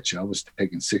huge ditch. I was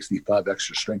taking 65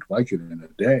 extra strength Vicodin in a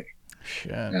day.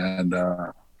 Shit. And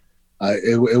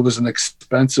it was an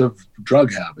expensive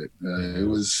drug habit. It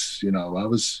was, you know, I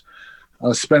was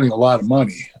spending a lot of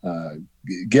money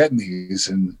getting these,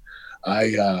 and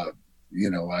I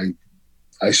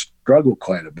struggled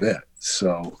quite a bit.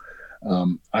 So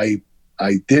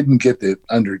I didn't get it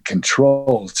under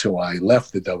control till I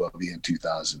left the WWE in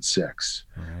 2006.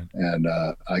 And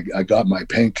I got my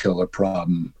painkiller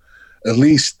problem at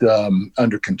least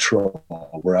under control,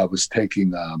 where I was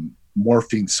taking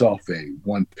morphine sulfate,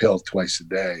 1 pill twice a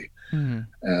day.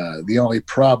 The only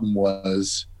problem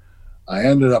was I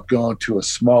ended up going to a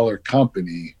smaller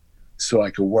company so I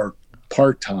could work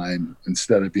part-time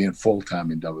instead of being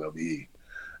full-time in WWE.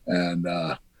 And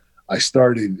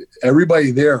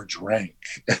everybody there drank,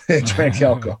 drank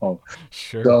alcohol.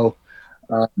 Sure. So,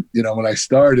 you know, when I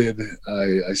started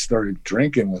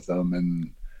drinking with them,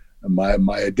 and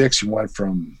my addiction went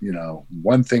from, you know,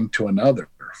 one thing to another,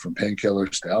 from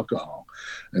painkillers to alcohol.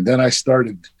 And then I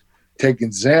started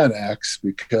taking Xanax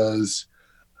because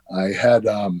I had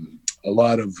a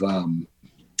lot of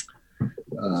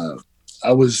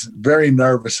I was very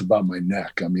nervous about my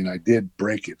neck. I mean, I did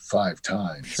break it 5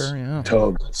 times. Sure, yeah.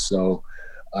 Total. So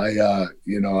I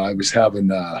was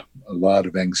having a lot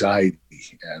of anxiety,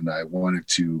 and I wanted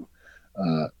to,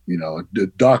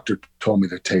 the doctor told me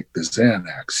to take the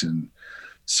Xanax. And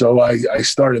so I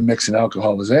started mixing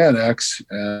alcohol with Xanax.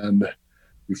 And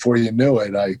before you knew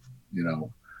it,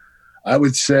 I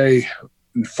would say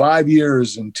in 5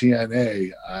 years in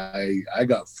TNA, I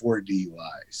got 4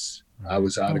 DUIs. I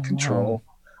was out of control.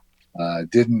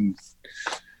 Didn't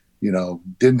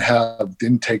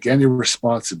take any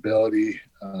responsibility.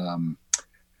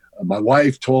 My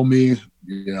wife told me,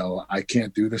 I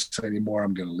can't do this anymore.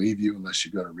 I'm going to leave you unless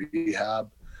you go to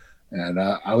rehab. And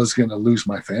I was going to lose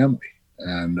my family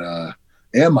and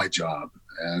my job.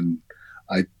 And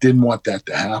I didn't want that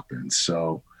to happen.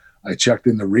 So I checked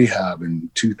into rehab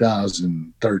in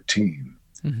 2013,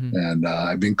 and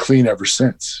I've been clean ever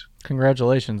since.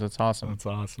 Congratulations. That's awesome. That's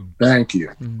awesome. Thank you.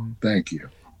 Thank you.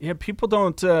 Yeah, people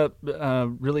don't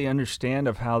really understand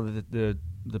of how the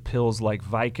pills like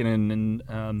Vicodin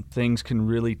and things can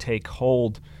really take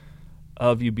hold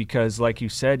of you, because like you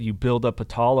said, you build up a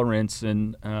tolerance.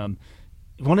 And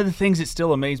one of the things that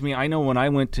still amazed me, I know when I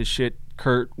went to shit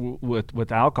Kurt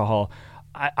with alcohol,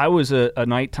 I was a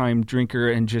nighttime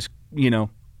drinker and just,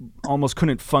 almost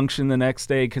couldn't function the next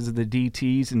day because of the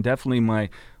DTs, and definitely my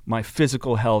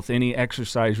physical health, any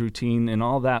exercise routine and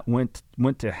all that went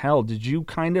to hell. Did you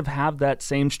kind of have that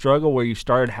same struggle where you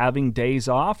started having days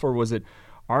off, or was it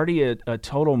already a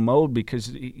total mode?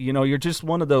 Because, you're just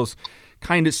one of those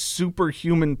kind of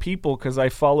superhuman people, because I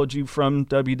followed you from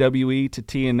WWE to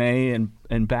TNA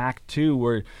and back too,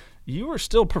 where you were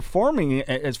still performing,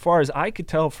 as far as I could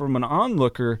tell from an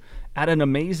onlooker, at an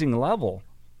amazing level.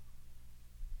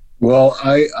 Well,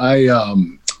 I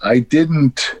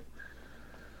didn't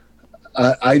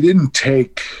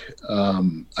drink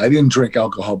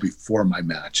alcohol before my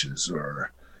matches,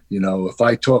 or, if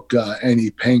I took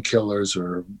any painkillers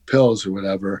or pills or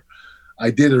whatever,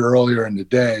 I did it earlier in the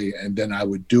day, and then I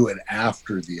would do it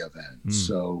after the event.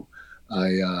 So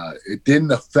it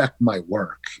didn't affect my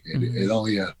work. It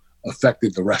only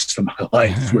affected the rest of my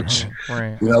life, which,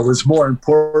 right. Was more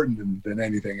important than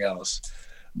anything else.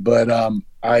 But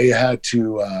I had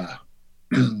to, I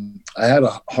had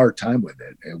a hard time with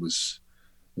it. It was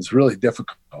really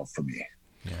difficult for me.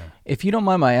 Yeah. If you don't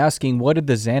mind my asking, what did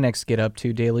the Xanax get up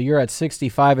to daily? You're at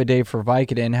 65 a day for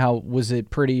Vicodin. How was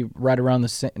it? Pretty right around the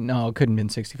same? No, it couldn't have been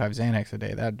 65 Xanax a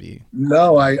day. That'd be.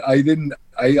 No, I didn't.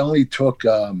 I only took,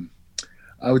 I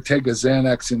would take a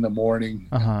Xanax in the morning,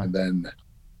 and then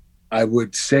I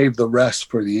would save the rest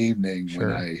for the evening.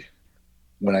 Sure.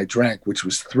 When I drank, which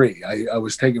was 3. I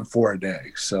was taking 4 a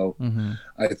day. So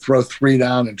I'd throw 3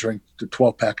 down and drink the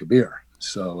 12-pack of beer.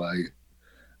 So I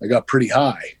got pretty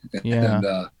high. Yeah. And,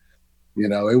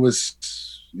 it was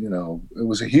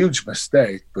a huge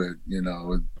mistake, but,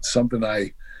 something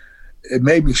it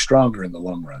made me stronger in the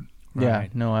long run. Yeah,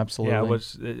 Right. no, absolutely. Yeah, it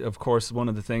was, of course, one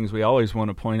of the things we always want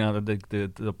to point out,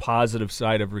 the positive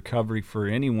side of recovery for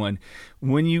anyone.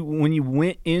 When you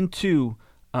went into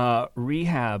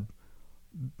rehab,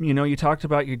 you talked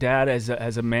about your dad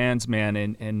as a man's man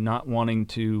and not wanting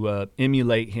to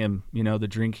emulate him, the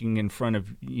drinking in front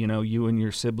of, you and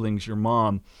your siblings, your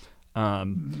mom.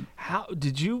 How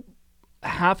did you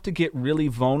have to get really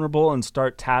vulnerable and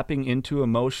start tapping into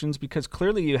emotions? Because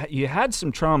clearly you had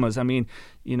some traumas. I mean,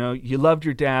 you loved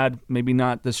your dad, maybe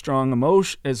not the strong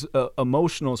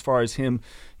emotional as far as him,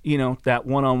 that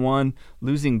one-on-one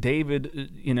losing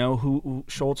David, who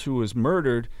Schultz, who was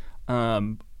murdered.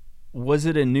 Was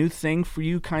it a new thing for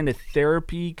you, kind of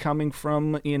therapy coming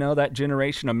from, that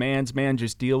generation, a man's man,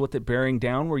 just deal with it, bearing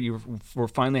down, where you were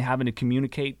finally having to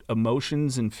communicate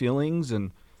emotions and feelings?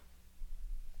 And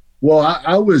well,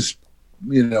 I was,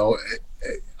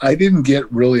 I didn't get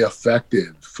really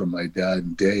affected from my dad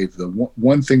and Dave. The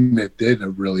one thing that did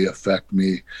really affect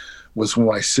me was when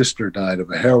my sister died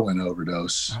of a heroin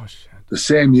overdose. oh shit, The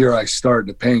same year I started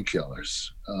the painkillers.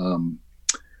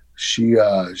 She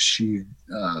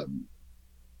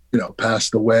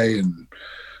passed away, and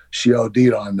she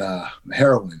OD'd on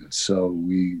heroin. So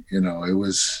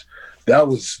that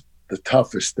was the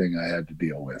toughest thing I had to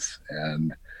deal with.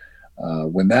 And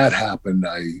when that happened,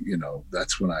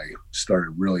 that's when I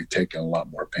started really taking a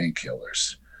lot more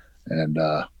painkillers. And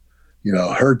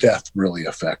her death really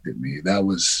affected me. That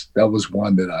was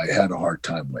one that I had a hard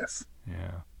time with.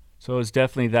 yeah. So it's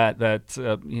definitely that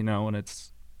and it's.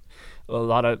 A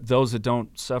lot of those that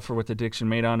don't suffer with addiction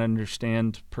may not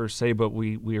understand per se, but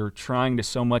we are trying to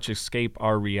so much escape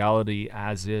our reality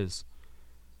as is.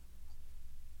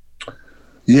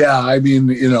 Yeah, I mean,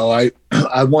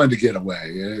 I wanted to get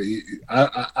away.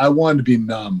 I wanted to be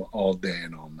numb all day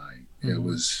and all night. Mm-hmm.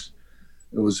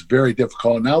 It was very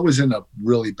difficult. And I was in a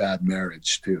really bad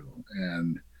marriage too.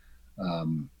 And,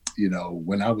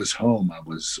 when I was home, I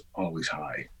was always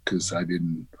high because I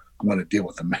didn't want to deal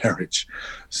with the marriage.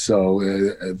 So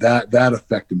that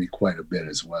affected me quite a bit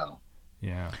as well.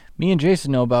 Yeah. Me and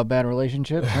Jason know about bad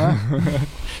relationships, huh?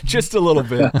 Just a little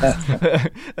bit,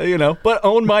 but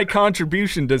own my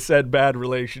contribution to said bad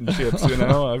relationships.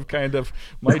 I've kind of,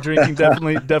 my drinking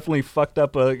definitely fucked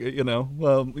up,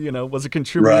 was a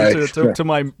contributor to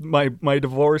my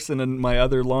divorce and then my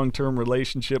other long-term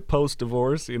relationship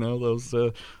post-divorce.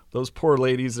 Those poor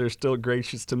ladies are still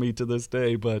gracious to me to this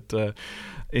day, but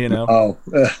Oh,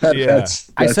 yeah.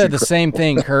 I said the same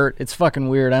thing, Kurt. It's fucking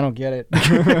weird. I don't get it.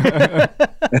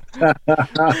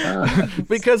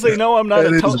 Because they know I'm not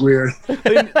weird.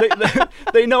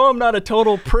 they know I'm not a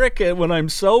total prick when I'm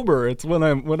sober. It's when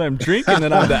I'm drinking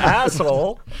that I'm the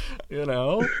asshole.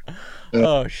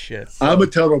 Oh shit. I'm a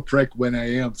total prick when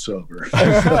I am sober.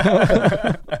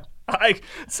 I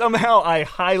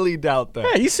highly doubt that.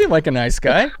 Yeah, you seem like a nice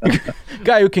guy.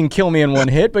 Guy who can kill me in one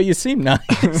hit, but you seem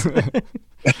nice.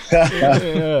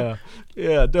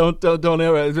 Yeah. Don't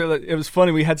ever. It was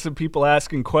funny. We had some people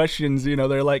asking questions.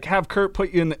 They're like, "Have Kurt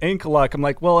put you in the ankle lock." I'm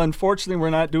like, "Well, unfortunately, we're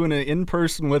not doing it in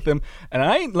person with him, and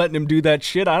I ain't letting him do that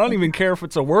shit. I don't even care if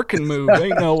it's a working move.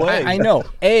 Ain't no way." I know.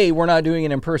 A, we're not doing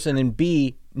it in person, and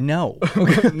B, no.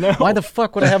 No. Why the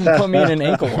fuck would I have him put me in an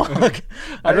ankle lock?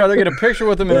 I'd rather get a picture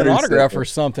with him in an autograph or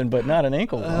something, but not an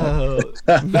ankle lock.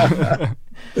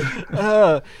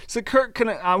 So Kurt,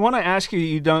 I want to ask you?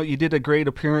 You did a great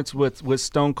appearance with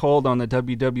Stone Cold on the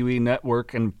WWE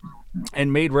Network, and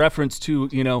made reference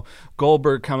to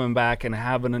Goldberg coming back and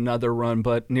having another run.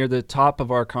 But near the top of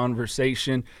our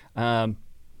conversation,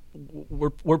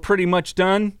 we're pretty much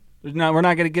done. We're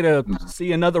not going to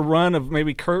see another run of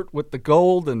maybe Kurt with the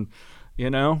gold, and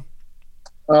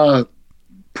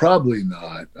probably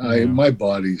not. My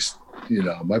body's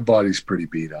pretty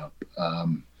beat up.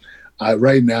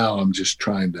 Right now I'm just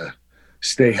trying to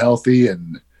stay healthy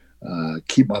and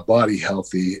keep my body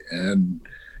healthy. And,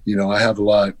 I have a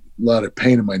lot of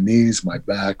pain in my knees, my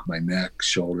back, my neck,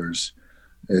 shoulders.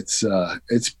 It's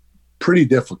pretty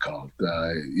difficult.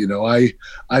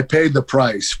 I paid the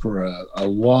price for a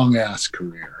long ass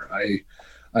career.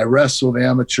 I wrestled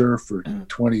amateur for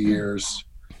 20 years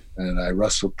and I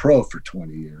wrestled pro for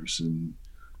 20 years, and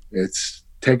it's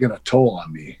taken a toll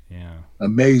on me. Yeah.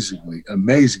 Amazing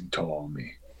toll on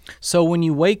me. So when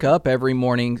you wake up every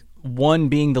morning, 1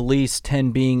 being the least,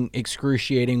 10 being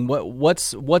excruciating,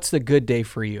 what's the good day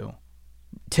for you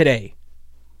today?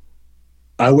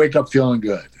 I wake up feeling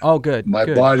good. Oh, good. My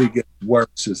body gets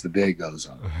worse as the day goes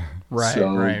on. Right.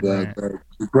 So right. The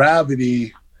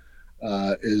gravity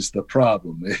is the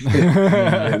problem.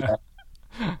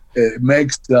 It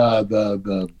makes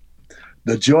the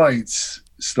joints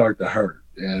start to hurt,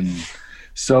 and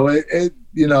so it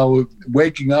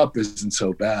waking up isn't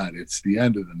so bad. It's the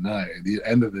end of the night, the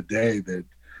end of the day, that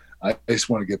I just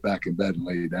want to get back in bed and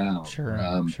lay down. Sure.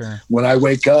 When I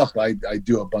wake up, I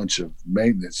do a bunch of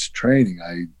maintenance training.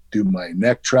 I do my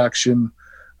neck traction,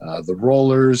 the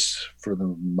rollers for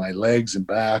my legs and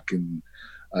back, and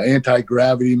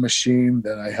anti-gravity machine.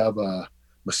 Then I have a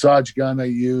massage gun I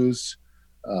use.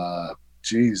 I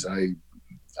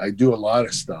do a lot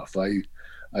of stuff. I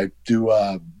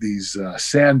do these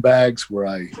sandbags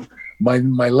where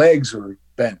my legs are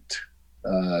bent.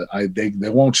 They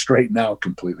won't straighten out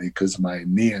completely because of my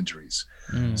knee injuries.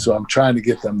 So I'm trying to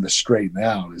get them to straighten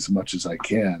out as much as I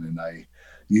can. And I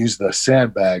use the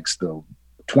sandbags, the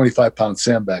 25-pound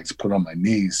sandbags, to put on my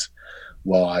knees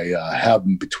while I have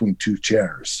them between 2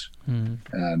 chairs. And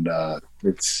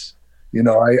it's,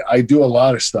 I do a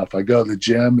lot of stuff. I go to the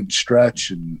gym and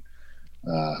stretch and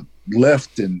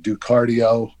lift and do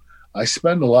cardio. I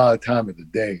spend a lot of time of the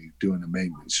day doing the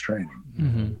maintenance training.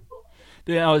 Mm-hmm.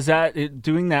 Now, is that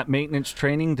doing that maintenance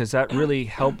training? Does that really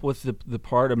help with the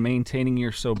part of maintaining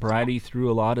your sobriety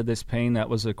through a lot of this pain? That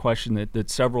was a question that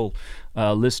several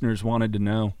listeners wanted to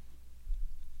know.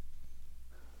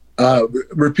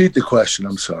 Repeat the question.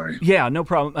 I'm sorry. Yeah, no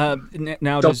problem.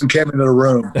 Now, something came into the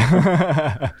room.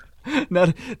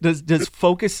 Now, does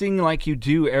focusing like you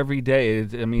do every day,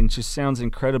 I mean, it just sounds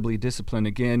incredibly disciplined.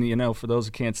 Again, for those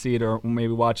who can't see it or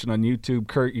maybe watching on YouTube,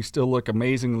 Kurt, you still look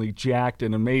amazingly jacked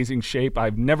and amazing shape.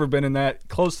 I've never been in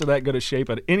close to that good a shape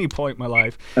at any point in my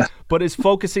life. But is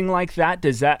focusing like that,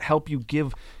 does that help you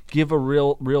give give a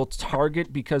real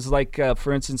target? Because like,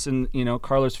 for instance, in,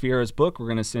 Carlos Vieira's book, We're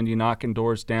Going to Send You Knocking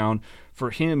Doors Down, for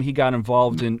him, he got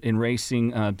involved in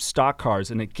racing stock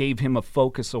cars, and it gave him a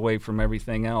focus away from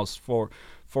everything else.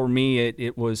 For me,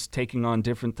 it was taking on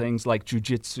different things like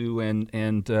jiu-jitsu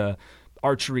and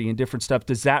archery and different stuff.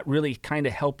 Does that really kind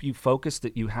of help you focus,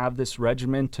 that you have this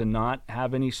regimen to not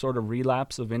have any sort of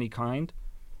relapse of any kind?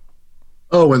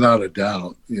 Oh, without a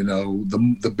doubt.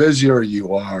 The busier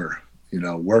you are,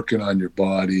 working on your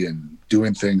body and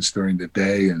doing things during the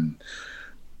day and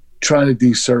trying to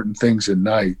do certain things at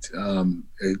night,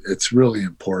 it's really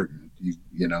important.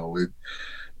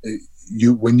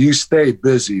 When you stay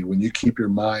busy, when you keep your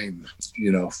mind,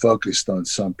 focused on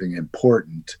something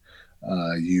important,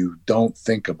 you don't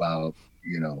think about,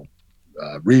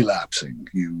 relapsing.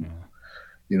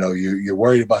 You're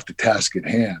worried about the task at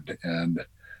hand. And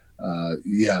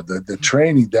the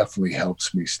training definitely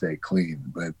helps me stay clean,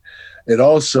 but it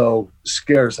also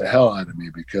scares the hell out of me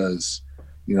because,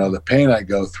 the pain I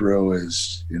go through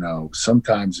is,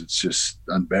 sometimes it's just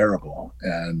unbearable.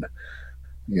 And,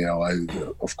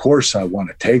 of course I want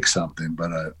to take something,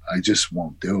 but I just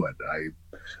won't do it.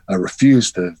 I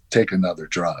refuse to take another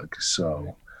drug.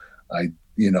 So I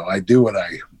do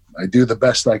I do the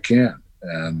best I can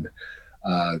and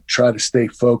try to stay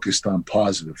focused on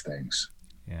positive things.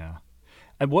 Yeah.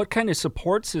 And what kind of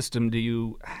support system do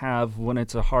you have when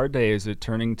it's a hard day? Is it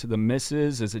turning to the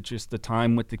missus? Is it just the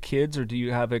time with the kids, or do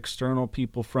you have external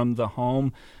people from the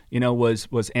home? Was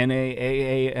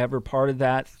NAAA ever part of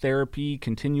that therapy,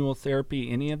 continual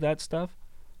therapy, any of that stuff?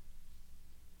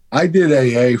 I did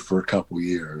AA for a couple of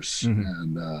years,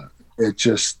 Mm-hmm. and it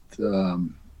just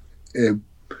it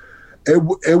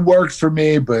worked for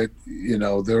me. But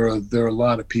there are a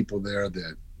lot of people there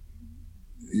that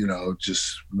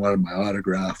just wanted my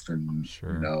autograph and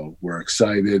Sure. were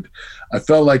excited. I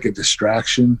felt like a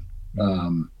distraction,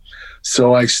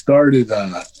 so I started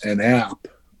an app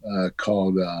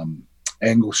called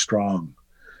Angle Strong,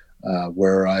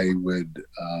 where I would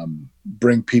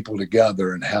bring people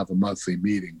together and have a monthly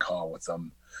meeting call with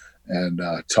them and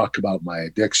talk about my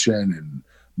addiction and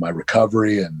my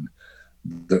recovery and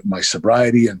my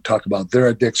sobriety, and talk about their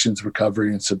addictions,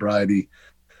 recovery, and sobriety.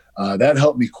 That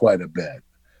helped me quite a bit.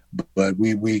 But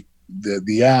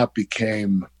the app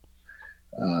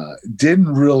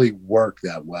didn't really work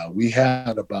that well. We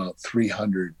had about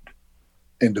 300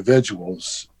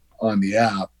 individuals on the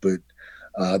app, but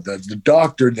the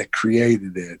doctor that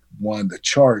created it wanted to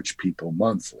charge people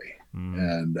monthly,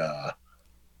 and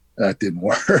that didn't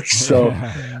work. So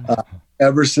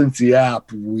ever since the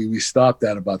app, we stopped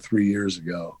that about 3 years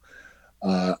ago.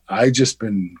 I just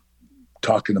been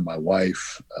talking to my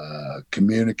wife,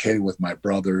 communicating with my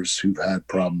brothers who've had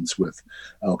problems with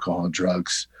alcohol and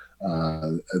drugs.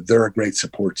 They're a great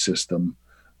support system.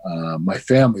 My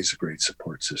family's a great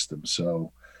support system.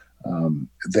 So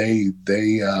they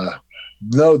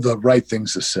know the right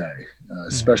things to say,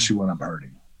 especially when I'm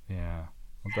hurting. Yeah,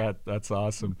 that's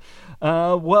awesome.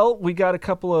 Well, we got a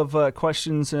couple of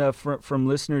questions from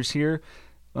listeners here.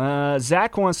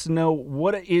 Zach wants to know,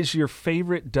 what is your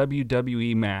favorite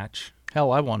WWE match?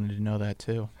 Hell, I wanted to know that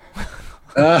too.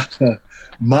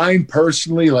 Mine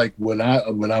personally, like when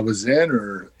I was in,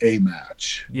 or a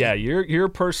match. Yeah, your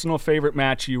personal favorite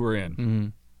match you were in. Mm-hmm.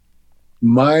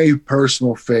 My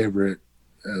personal favorite,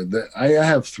 I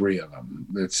have three of them.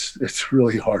 It's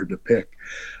really hard to pick.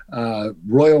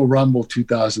 Royal Rumble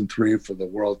 2003 for the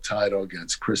world title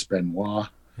against Chris Benoit.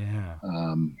 Yeah.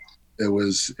 It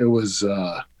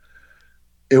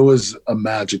was a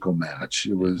magical match.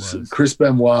 It was. Chris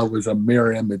Benoit was a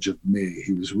mirror image of me.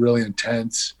 He was really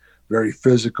intense, very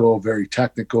physical, very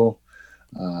technical.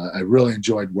 I really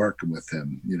enjoyed working with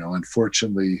him.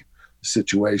 Unfortunately, the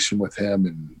situation with him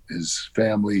and his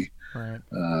family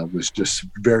was just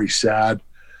very sad.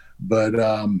 But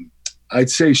I'd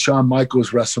say Shawn Michaels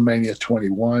WrestleMania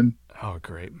 21. Oh,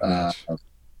 great match.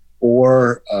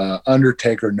 Or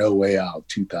Undertaker No Way Out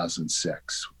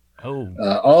 2006. Oh,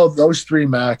 all of those three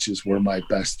matches were my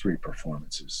best three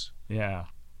performances. Yeah.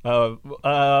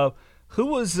 Who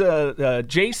was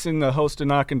Jason, the host of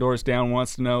Knocking Doors Down,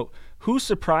 wants to know, who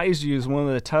surprised you as one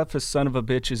of the toughest son of a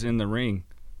bitches in the ring?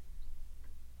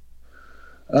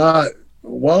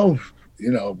 Well,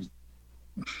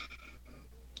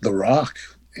 The Rock.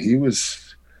 He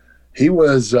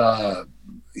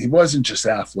wasn't just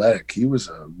athletic. He was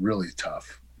a really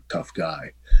tough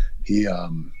guy. He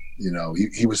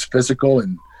was physical,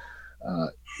 and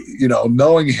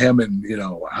knowing him and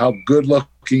how good looking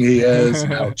he is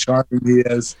and how charming he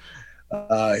is,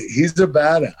 he's a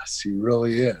badass. He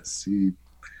really is.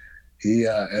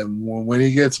 And when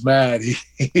he gets mad, he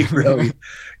really,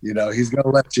 he's going to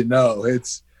let you know.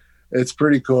 It's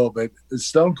pretty cool. But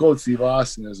Stone Cold Steve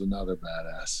Austin is another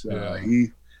badass. Yeah.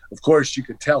 Of course, you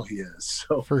could tell he is.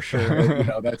 So For sure.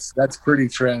 that's pretty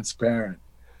transparent.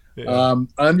 Yeah.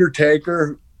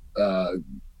 Undertaker,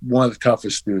 one of the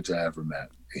toughest dudes I ever met.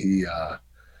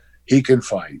 He can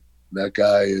fight. That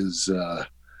guy is,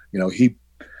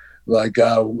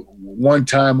 one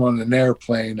time on an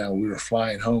airplane, we were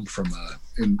flying home from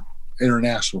an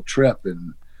international trip,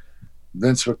 and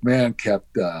Vince McMahon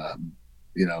kept,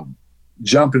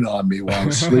 jumping on me while I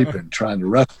was sleeping, trying to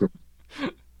wrestle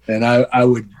him. And I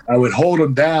would hold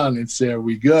him down and say, "Are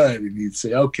we good?" And he'd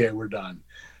say, "Okay, we're done."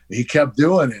 And he kept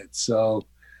doing it. So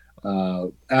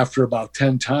after about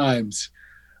 10 times,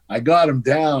 I got him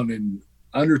down, and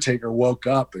Undertaker woke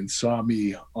up and saw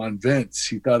me on Vince.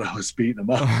 He thought I was beating him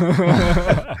up.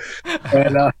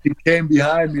 And he came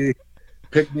behind me,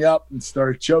 picked me up, and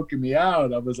started choking me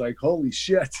out. I was like, holy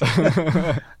shit.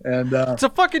 And It's a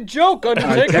fucking joke,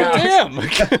 Undertaker. Damn.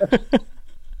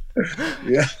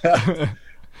 Yeah.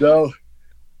 So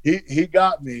he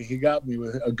got me. He got me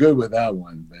with good with that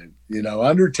one. But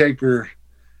Undertaker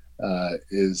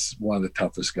is one of the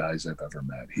toughest guys I've ever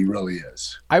met. He really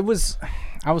is. I was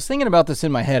thinking about this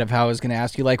in my head of how I was going to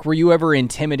ask you, like, were you ever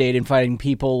intimidated fighting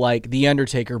people like The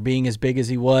Undertaker being as big as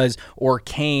he was, or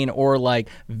Kane, or like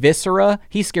Viscera?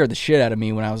 He scared the shit out of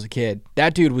me when I was a kid.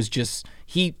 That dude was just,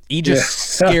 he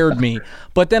just scared me.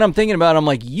 But then I'm thinking about it, I'm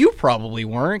like, you probably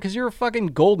weren't, because you're a fucking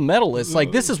gold medalist.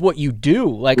 Like, this is what you do.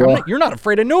 Like, you're not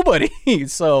afraid of nobody.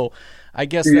 So I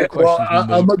guess that question. Well,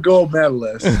 I'm a gold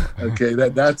medalist. Okay,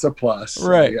 that's a plus.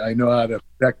 Right. I know how to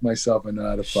protect myself. I know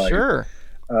how to fight. Sure.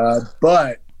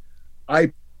 But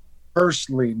I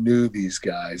personally knew these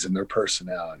guys and their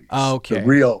personalities. Okay. The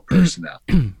real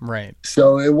personality. Right.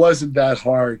 So it wasn't that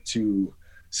hard to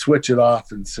switch it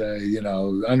off and say,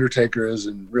 Undertaker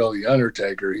isn't really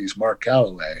Undertaker. He's Mark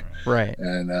Calloway. Right.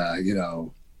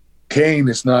 And, Kane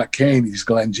is not Kane. He's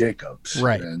Glenn Jacobs.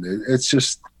 Right. And it's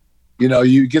just,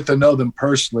 you get to know them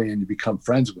personally and you become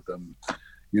friends with them.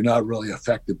 You're not really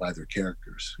affected by their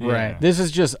characters. Right. This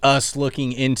is just us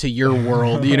looking into your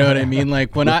world. You know what I mean?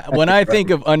 Like when I think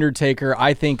of Undertaker,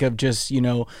 I think of just,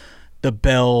 the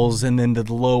bells and then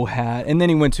the low hat. And then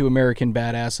he went to American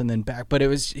Badass and then back. But it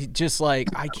was just like,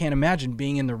 I can't imagine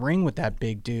being in the ring with that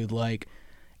big dude. Like,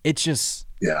 it's just.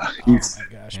 Yeah. Oh my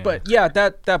gosh. Yeah. But yeah,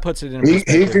 that puts it in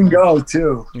perspective. He can go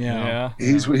too. Yeah.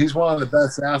 He's one of the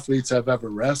best athletes I've ever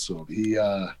wrestled. He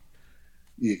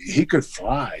could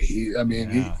fly. He's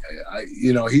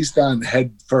done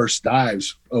head first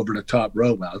dives over the top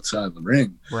rope outside the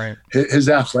ring. Right. His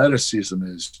athleticism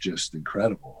is just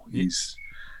incredible. He's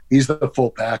the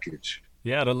full package.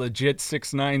 Yeah, the legit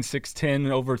 6'9",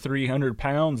 6'10", over 300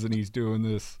 pounds, and he's doing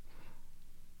this.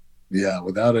 Yeah,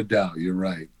 without a doubt, you're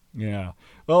right. Yeah.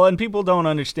 Well, and people don't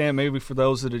understand, maybe for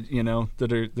those that are,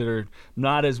 that are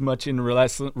not as much in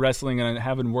wrestling and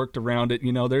haven't worked around it,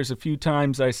 there's a few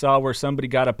times I saw where somebody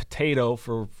got a potato.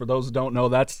 For those who don't know,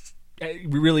 that's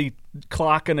really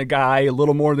clocking a guy a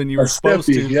little more than you were supposed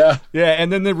to. Yeah. Yeah,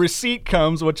 and then the receipt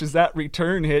comes, which is that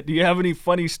return hit. Do you have any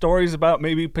funny stories about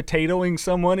maybe potatoing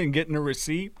someone and getting a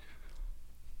receipt?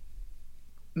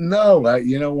 No,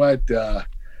 you know what?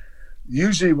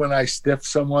 Usually when I stiff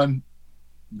someone,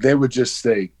 they would just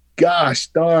say, "Gosh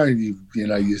darn,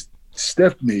 you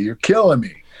stiffed me. You're killing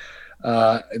me."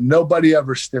 Nobody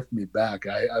ever stiffed me back.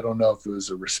 I don't know if it was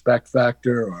a respect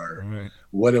factor or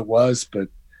what it was, but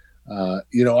I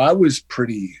was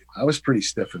pretty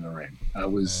stiff in the ring. I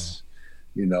was,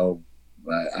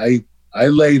 I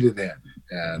laid it in,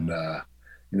 and a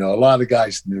lot of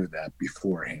guys knew that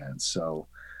beforehand. So,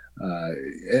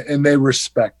 and they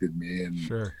respected me, and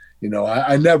sure.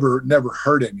 I never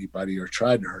hurt anybody or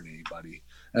tried to hurt anybody.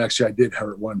 Actually, I did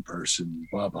hurt one person,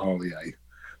 Bob Holly. I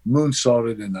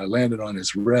moonsaulted and I landed on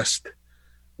his wrist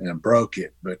and broke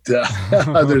it. But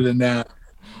other than that,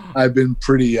 I've been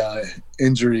pretty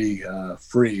injury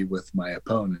free with my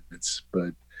opponents.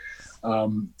 But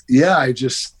I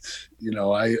just,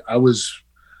 I was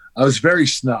very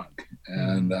snug,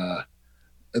 and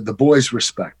the boys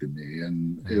respected me,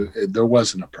 and there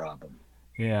wasn't a problem.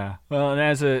 Yeah. Well, and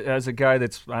as a guy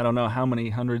that's, I don't know how many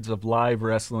hundreds of live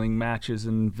wrestling matches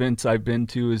and events I've been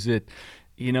to, is it,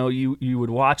 you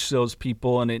would watch those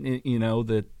people, and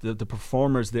the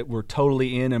performers that were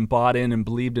totally in and bought in and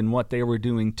believed in what they were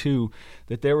doing too,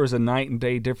 that there was a night and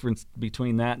day difference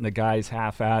between that and the guys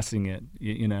half-assing it.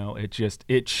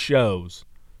 It shows.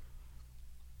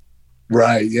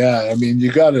 Right. Yeah. I mean,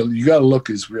 you gotta look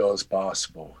as real as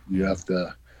possible. You have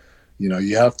to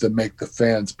make the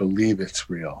fans believe it's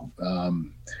real.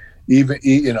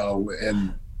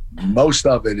 and most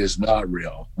of it is not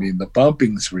real. I mean, the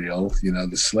bumping's real,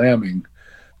 the slamming,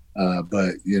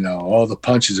 but all the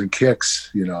punches and kicks,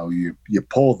 you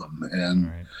pull them,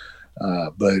 and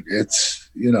but it's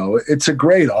a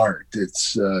great art.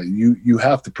 It's you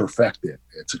have to perfect it.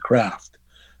 It's a craft,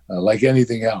 like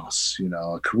anything else,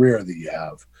 a career that you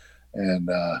have, and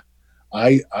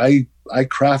I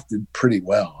crafted pretty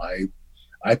well.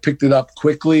 I picked it up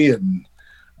quickly, and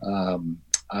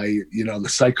the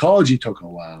psychology took a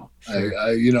while.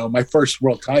 Sure. My first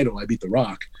world title, I beat The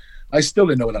Rock. I still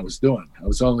didn't know what I was doing.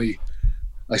 I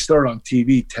started on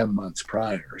TV 10 months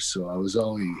prior, so I was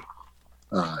only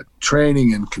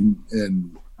training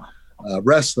and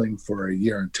wrestling for a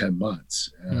year and 10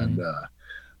 months, and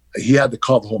he had to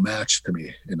call the whole match to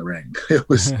me in the ring. It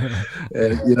was,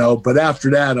 but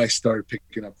after that, I started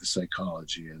picking up the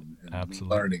psychology and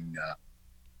learning,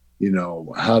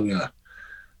 how to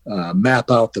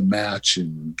map out the match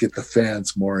and get the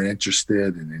fans more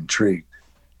interested and intrigued.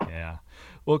 Yeah.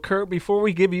 Well, Kurt, before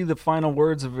we give you the final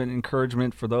words of an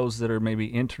encouragement for those that are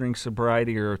maybe entering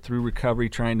sobriety or through recovery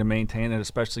trying to maintain it,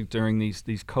 especially during these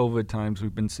COVID times,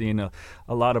 we've been seeing a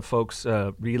lot of folks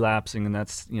relapsing, and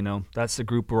that's the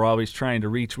group we're always trying to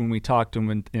reach when we talk to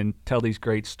them and tell these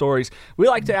great stories. We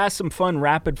like to ask some fun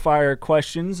rapid-fire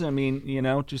questions. I mean,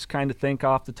 just kind of think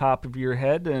off the top of your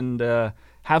head and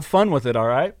have fun with it, all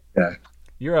right? Yeah.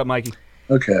 You're up, Mikey.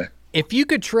 Okay. If you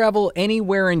could travel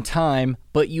anywhere in time,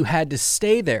 but you had to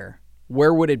stay there,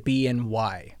 where would it be and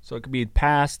why? So it could be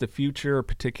past, the future, a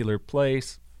particular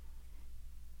place.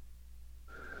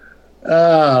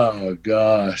 Oh,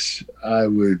 gosh. I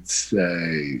would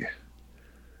say,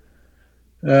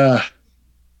 that's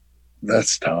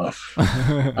tough.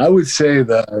 I would say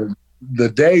the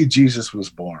day Jesus was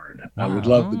born. I would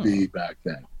love to be back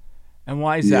then. And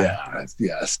why is that?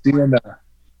 Yeah. Seeing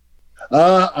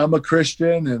I'm a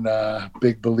Christian and a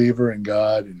big believer in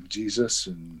God and Jesus,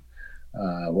 and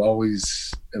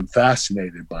always am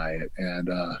fascinated by it. And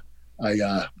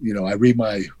I read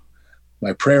my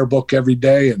prayer book every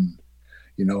day, and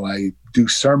I do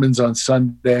sermons on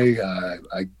Sunday.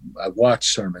 I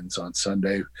watch sermons on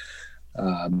Sunday,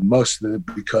 most of it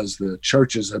because the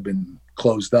churches have been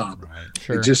closed up. Right.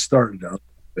 Sure. It just started a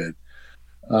bit.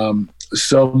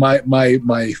 So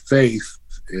my faith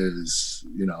is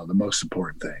the most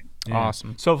important thing. Yeah.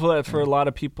 Awesome. So for a lot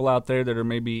of people out there that are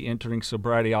maybe entering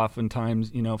sobriety,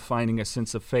 oftentimes finding a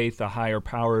sense of faith, a higher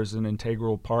power is an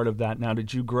integral part of that. Now,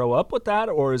 did you grow up with that,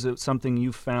 or is it something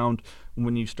you found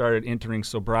when you started entering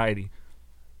sobriety?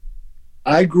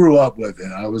 I grew up with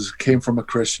it. Came from a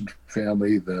Christian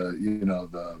family.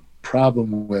 The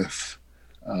problem with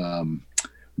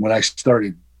when I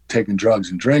started taking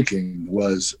drugs and drinking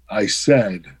was I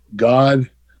said, God,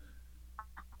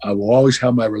 I will always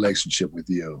have my relationship with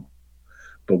you,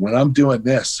 but when I'm doing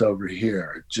this over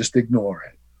here, just ignore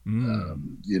it.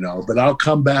 But I'll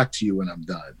come back to you when I'm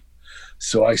done.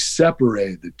 So I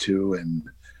separated the two and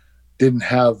didn't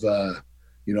have, I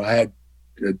had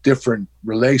a different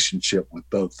relationship with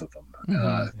both of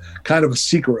them, kind of a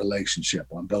secret relationship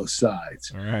on both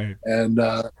sides. All right. And,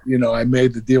 I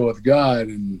made the deal with God,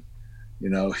 and,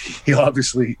 he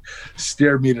obviously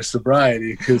steered me to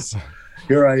sobriety, because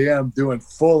here I am doing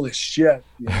foolish shit,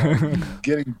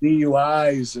 getting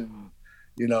DUIs and,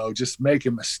 just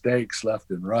making mistakes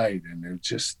left and right. And it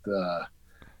just,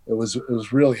 it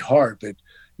was really hard. But,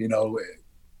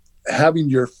 having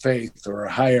your faith or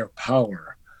a higher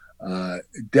power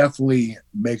definitely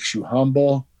makes you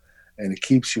humble, and it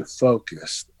keeps you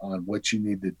focused on what you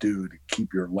need to do to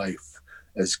keep your life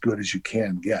as good as you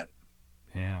can get.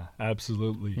 Yeah,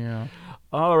 absolutely. Yeah.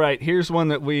 All right, here's one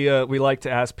that we like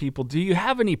to ask people. Do you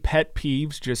have any pet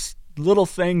peeves, just little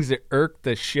things that irk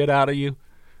the shit out of you?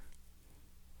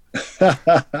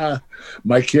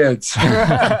 My kids.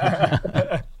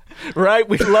 Right?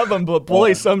 We love them, but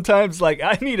boy, sometimes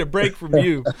I need a break from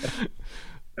you.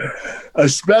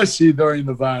 Especially during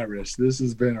the virus. This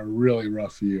has been a really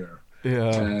rough year.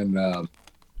 Yeah. And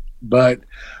but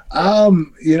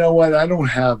you know what? I don't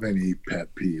have any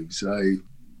pet peeves.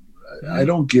 I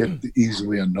don't get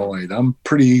easily annoyed. I'm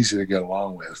pretty easy to get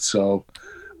along with. So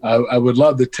I would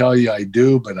love to tell you I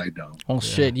do, but I don't. Well,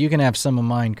 shit, you can have some of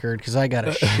mine, Kurt, because I got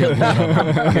a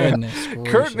shitload of goodness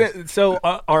gracious. Kurt, so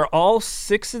are all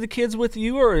 6 of the kids with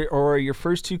you, or are your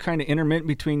first 2 kind of intermittent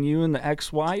between you and the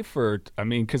ex-wife? Or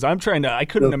because I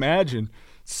couldn't imagine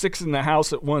 6 in the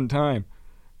house at one time.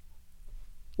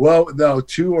 Well, no,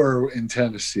 2 are in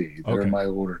Tennessee. They're my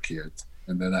older kids.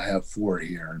 And then I have 4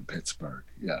 here in Pittsburgh.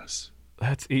 Yes.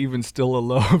 That's even still a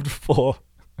load full.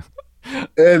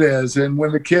 It is. And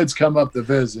when the kids come up to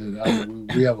visit,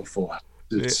 we have a full house.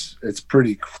 it's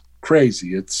pretty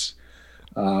crazy. It's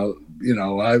we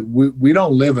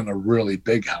don't live in a really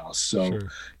big house, so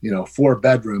sure. 4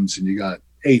 bedrooms and you got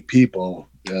 8 people.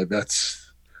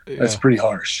 That's pretty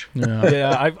harsh.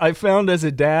 Yeah, I found as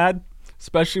a dad,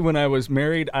 especially when I was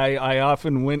married, I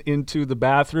often went into the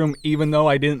bathroom even though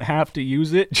I didn't have to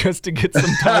use it, just to get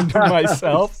some time to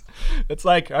myself. It's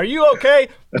like, are you okay?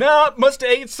 No, must have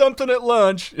ate something at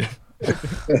lunch.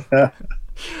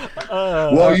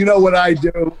 Well, you know what I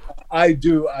do?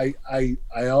 I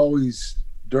always,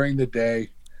 during the day,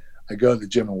 I go to the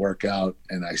gym and work out,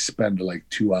 and I spend like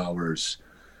 2 hours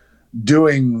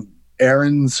doing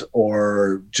errands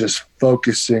or just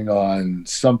focusing on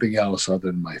something else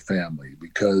other than my family,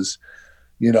 because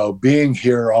being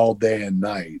here all day and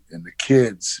night, and the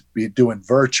kids be doing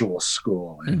virtual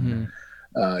school, and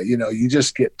you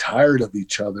just get tired of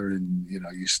each other, and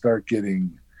you start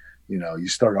getting you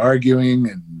start arguing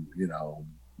and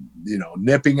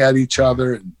nipping at each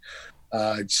other,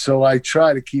 and so I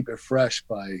try to keep it fresh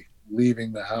by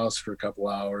leaving the house for a couple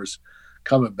hours,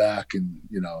 coming back, and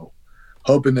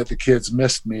hoping that the kids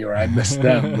missed me or I missed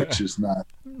them, which is not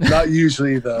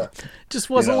usually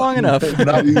just wasn't long enough.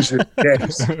 Not usually the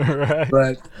case. Right.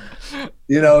 But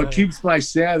it keeps my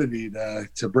sanity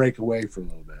to break away for a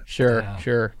little bit. Sure.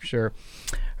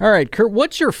 All right, Kurt,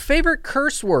 what's your favorite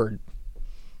curse word,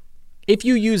 if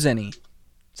you use any?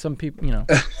 Some people,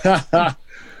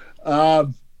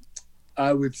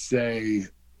 I would say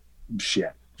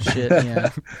shit. Shit,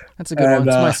 yeah, that's a good one.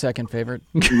 It's my second favorite.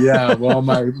 Yeah, well,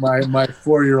 my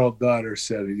 4-year-old daughter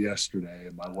said it yesterday,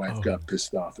 and my wife got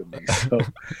pissed off at me. So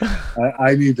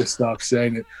I need to stop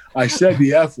saying it. I said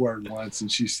the F word once,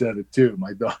 and she said it too.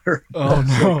 My daughter. Oh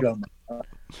no.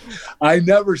 I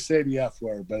never say the F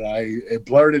word, but it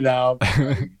blurted out.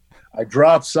 I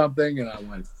dropped something and I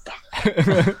went,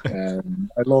 fuck. And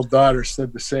my little daughter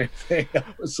said the same thing. I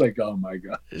was like, oh my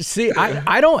God. See,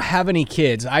 I don't have any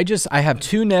kids. I have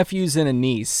 2 nephews and a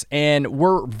niece, and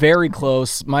we're very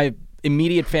close. My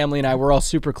immediate family and I, we're all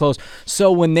super close. So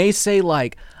when they say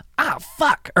like,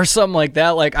 fuck, or something like that,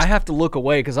 like I have to look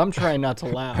away because I'm trying not to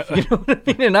laugh. You know what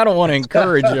I mean? And I don't want to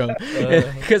encourage them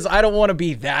because I don't want to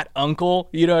be that uncle.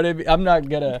 You know what I mean?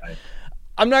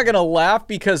 I'm not gonna laugh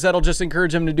because that'll just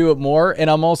encourage him to do it more, and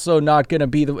I'm also not gonna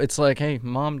be it's like, hey,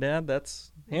 mom, dad,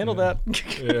 handle that.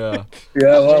 Yeah.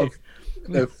 Yeah.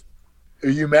 Well, are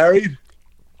you married?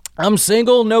 I'm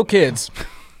single, no kids.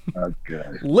 Okay.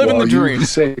 Living the dream. You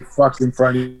say fuck in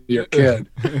front of your kid,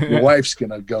 your wife's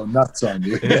gonna go nuts on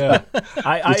you. Yeah.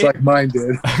 It's like mine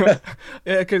did.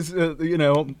 Yeah, because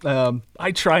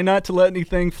I try not to let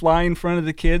anything fly in front of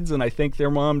the kids, and I think their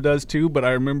mom does too. But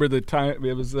I remember the time,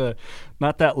 it was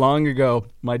not that long ago.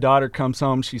 My daughter comes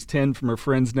home. She's 10 from her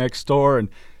friends next door, and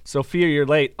Sophia, you're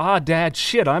late. Dad,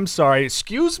 shit, I'm sorry.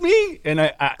 Excuse me? And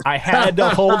I had to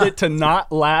hold it to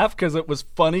not laugh because it was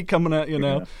funny coming out,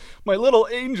 my little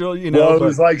angel, Well, it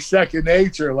was like second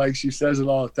nature, like she says it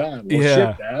all the time. Well,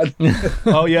 shit, Dad.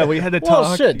 Oh, yeah, we had to talk.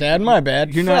 Well, shit, Dad, my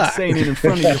bad. You're not saying it in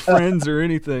front of your friends or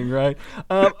anything, right?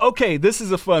 Okay, this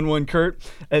is a fun one, Kurt.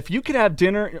 If you could have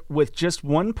dinner with just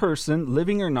one person,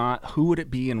 living or not, who would it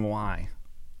be and why?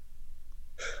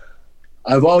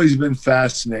 I've always been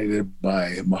fascinated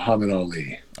by Muhammad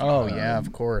Ali. Oh, yeah,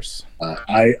 of course.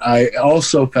 I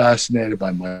also fascinated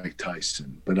by Mike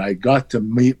Tyson, but I got to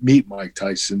meet Mike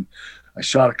Tyson. I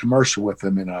shot a commercial with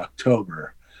him in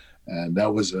October, and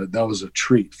that was a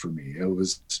treat for me.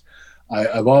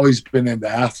 I've always been into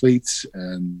athletes,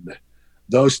 and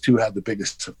those two had the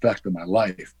biggest effect on my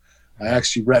life. I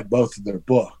actually read both of their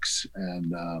books,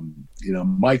 and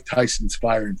Mike Tyson's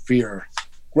Fire and Fear.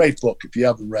 Great book if you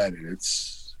haven't read it.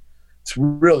 It's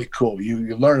really cool.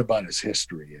 You learn about his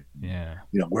history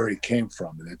and where he came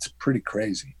from, and it's pretty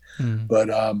crazy. But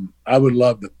I would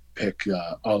love to pick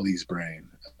Ali's brain.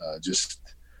 Just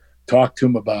talk to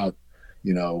him about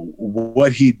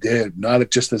what he did,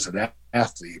 not just as an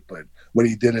athlete, but what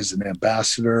he did as an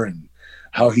ambassador, and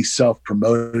how he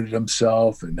self-promoted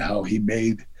himself, and how he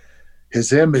made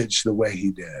his image the way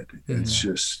he did. It's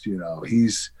just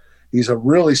he's a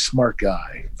really smart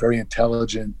guy, very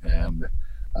intelligent, and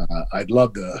I'd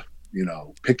love to,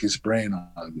 pick his brain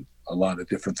on a lot of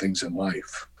different things in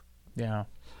life. Yeah.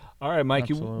 All right,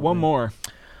 Mikey, one more.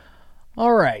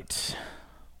 All right.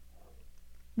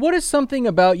 What is something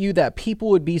about you that people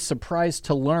would be surprised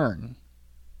to learn?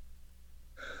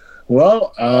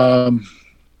 Well,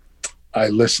 I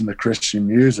listen to Christian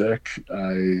music.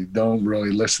 I don't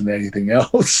really listen to anything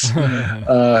else.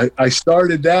 I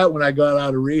started that when I got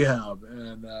out of rehab,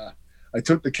 and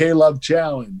took the K-Love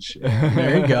challenge.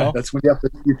 There you go. That's when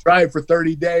you try it for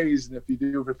 30 days. And if you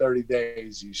do for 30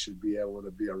 days, you should be able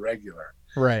to be a regular.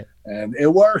 Right. And it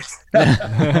worked.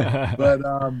 But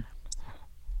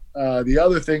the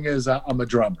other thing is I'm a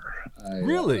drummer.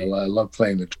 Really? I love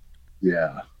playing the drum.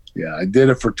 Yeah. I did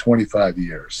it for 25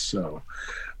 years. So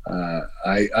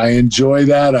I enjoy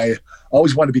that. I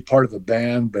always wanted to be part of a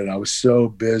band, but I was so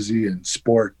busy in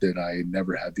sport that I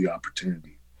never had the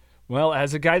opportunity. Well,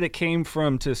 as a guy that came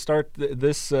from to start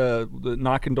the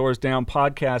Knocking Doors Down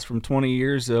podcast from 20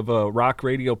 years of a rock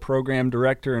radio program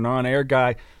director and on-air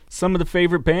guy, some of the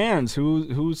favorite bands,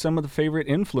 who's some of the favorite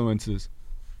influences?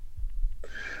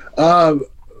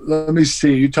 Let me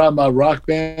see. You talking about rock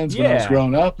bands when I was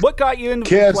growing up? What got you into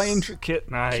Kiss. playing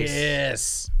Nice.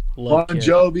 Kiss. Bon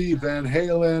Jovi, Van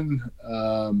Halen,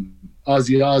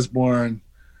 Ozzy Osbourne,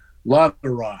 a lot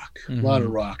of rock.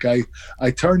 I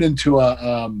turned into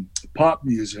a pop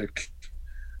music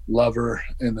lover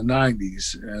in the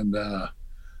 90s and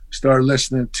started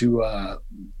listening to,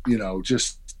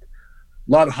 just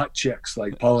a lot of hot chicks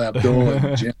like Paula Abdul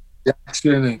and Janet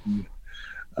Jackson and,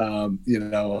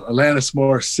 Alanis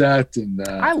Morissette. And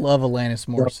I love Alanis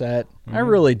Morissette. I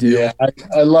really do. Yeah,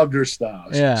 I loved her style.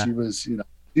 Yeah. She was,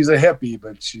 she's a hippie,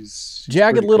 but she's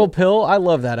Jagged Little cool. Pill. I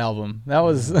love that album. That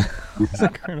was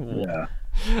incredible. Yeah.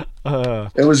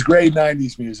 It was great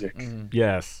 90s music.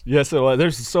 Yes. So,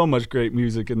 there's so much great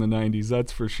music in the 90s,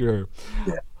 that's for sure.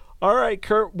 Yeah. All right,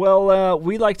 Kurt. Well,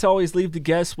 we like to always leave the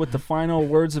guests with the final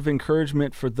words of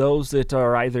encouragement for those that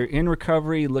are either in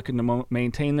recovery, looking to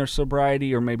maintain their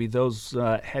sobriety, or maybe those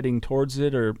heading towards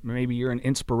it, or maybe you're an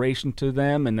inspiration to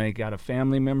them and they got a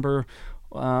family member.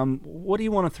 What do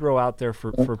you want to throw out there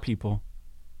for people?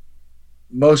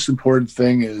 Most important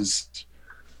thing is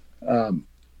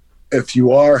if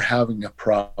you are having a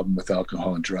problem with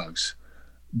alcohol and drugs,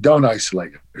 don't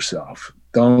isolate yourself.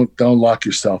 Don't lock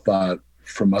yourself out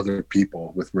from other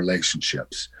people with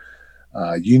relationships.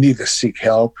 You need to seek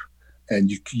help, and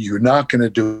you're not going to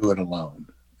do it alone.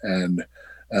 And,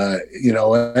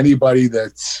 anybody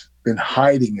that's been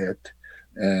hiding it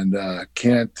and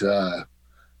can't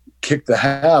kick the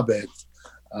habit,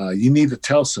 you need to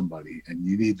tell somebody, and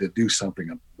you need to do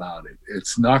something about it.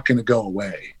 It's not going to go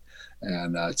away,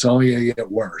 and it's only going to get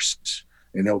worse,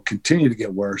 and it'll continue to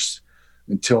get worse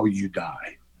until you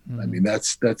die. I mean,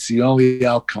 that's the only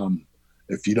outcome.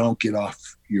 If you don't get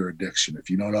off your addiction, if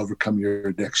you don't overcome your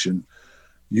addiction,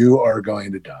 you are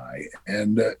going to die.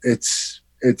 And it's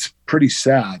pretty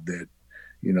sad that,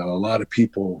 a lot of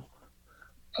people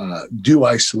do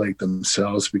isolate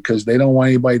themselves because they don't want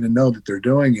anybody to know that they're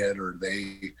doing it, or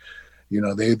they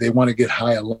want to get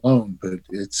high alone. But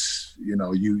it's,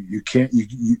 you can't,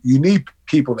 you need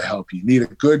people to help you. You need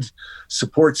a good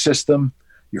support system,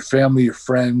 your family, your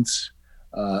friends,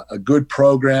 a good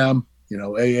program,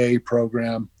 AA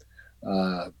program.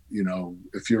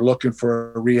 If you're looking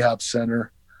for a rehab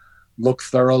center, look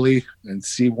thoroughly and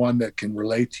see one that can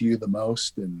relate to you the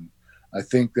most. And I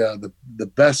think the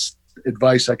best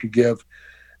advice I could give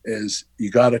is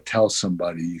you got to tell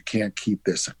somebody. You can't keep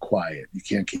this quiet. You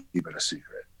can't keep it a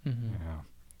secret. Mm-hmm. Yeah,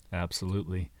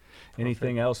 absolutely.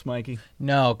 Anything else, Mikey?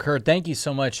 No, Kurt, thank you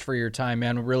so much for your time,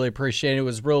 man. We really appreciate it. It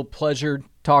was a real pleasure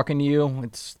talking to you.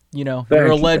 It's, you're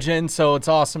a legend, so it's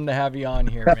awesome to have you on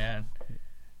here, man.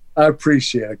 I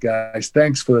appreciate it, guys.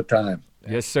 Thanks for the time.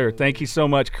 Yes, sir. Thank you so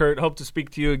much, Kurt. Hope to speak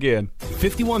to you again.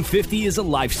 5150 is a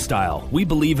lifestyle. We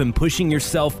believe in pushing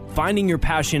yourself, finding your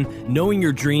passion, knowing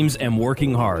your dreams, and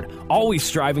working hard, always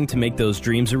striving to make those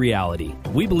dreams a reality.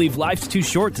 We believe life's too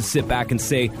short to sit back and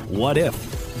say, what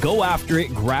if? Go after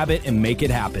it, grab it, and make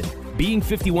it happen. Being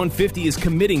 5150 is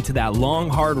committing to that long,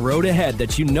 hard road ahead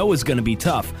that you know is going to be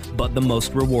tough, but the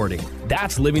most rewarding.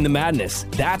 That's living the madness.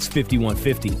 That's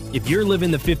 5150. If you're living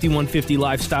the 5150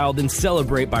 lifestyle, then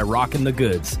celebrate by rocking the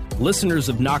goods. Listeners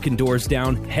of Knocking Doors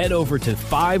Down, head over to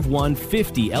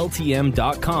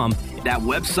 5150ltm.com. That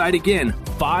website again,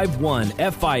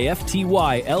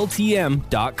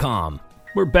 5150ltm.com.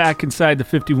 We're back inside the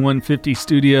 5150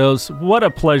 studios. What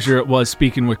a pleasure it was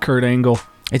speaking with Kurt Angle.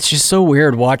 It's just so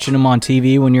weird watching him on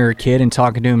TV when you're a kid and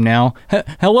talking to him now.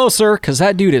 Hello, sir, because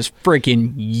that dude is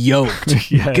freaking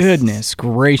yoked. Yes. Goodness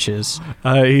gracious.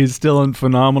 He's still in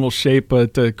phenomenal shape,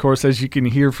 but of course, as you can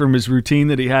hear from his routine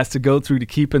that he has to go through to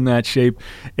keep in that shape,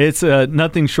 it's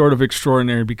nothing short of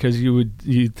extraordinary, because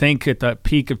you'd think at the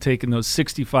peak of taking those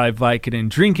 65 Vicodin,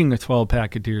 drinking a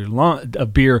 12-pack of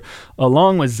beer,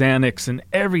 along with Xanax and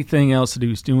everything else that he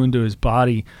was doing to his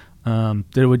body, that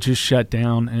it would just shut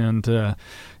down. And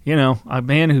a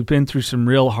man who's been through some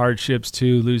real hardships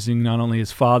too, losing not only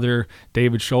his father,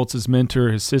 David Schultz's mentor,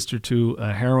 his sister to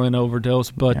a heroin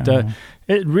overdose, but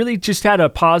it really just had a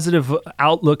positive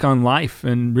outlook on life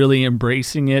and really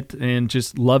embracing it and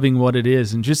just loving what it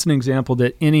is. And just an example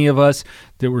that any of us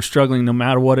that we're struggling, no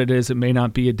matter what it is, it may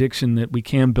not be addiction, that we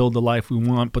can build the life we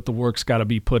want, but the work's got to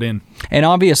be put in. And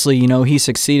obviously, he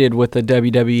succeeded with the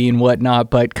WWE and whatnot,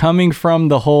 but coming from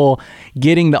the whole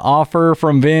getting the offer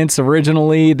from Vince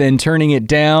originally, then turning it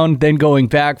down, then going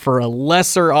back for a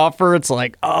lesser offer, it's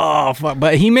like, oh, fuck.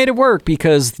 But he made it work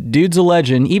because dude's a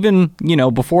legend. Even,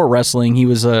 before wrestling, he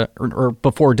was or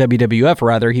before WWF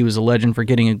rather, he was a legend for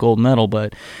getting a gold medal,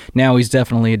 but now he's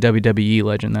definitely a WWE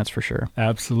legend, that's for sure.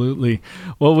 Absolutely.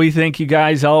 Well, we thank you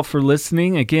guys all for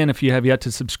listening. Again, if you have yet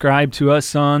to subscribe to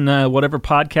us on whatever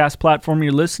podcast platform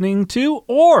you're listening to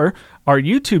or our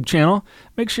YouTube channel,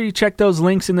 make sure you check those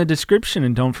links in the description.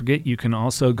 And don't forget, you can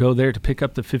also go there to pick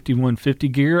up the 5150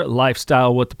 gear,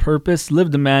 lifestyle with the purpose,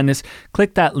 live the madness.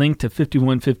 Click that link to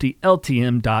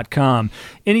 5150ltm.com.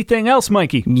 Anything else,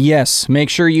 Mikey? Yes, make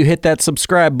sure you hit that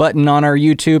subscribe button on our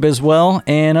YouTube as well.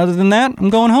 And other than that,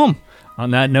 I'm going home. On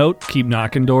that note, keep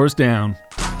knocking doors down.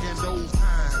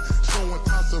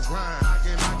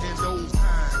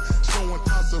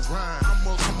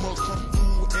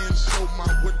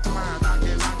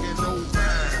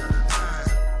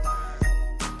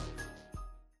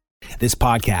 This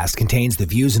podcast contains the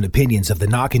views and opinions of the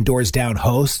Knockin' Doors Down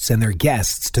hosts and their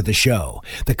guests to the show.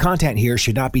 The content here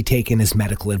should not be taken as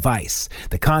medical advice.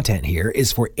 The content here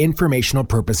is for informational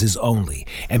purposes only,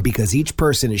 and because each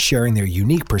person is sharing their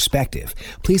unique perspective,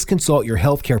 please consult your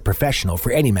healthcare professional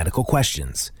for any medical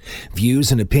questions.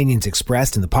 Views and opinions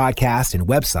expressed in the podcast and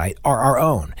website are our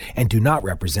own and do not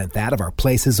represent that of our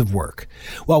places of work.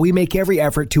 While we make every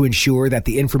effort to ensure that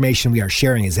the information we are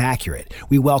sharing is accurate,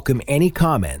 we welcome any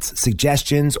comments,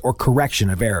 suggestions, or correction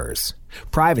of errors.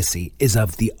 Privacy is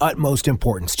of the utmost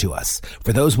importance to us.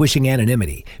 For those wishing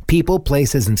anonymity, people,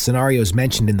 places, and scenarios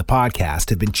mentioned in the podcast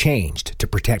have been changed to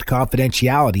protect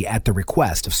confidentiality at the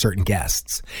request of certain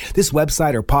guests. This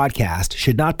website or podcast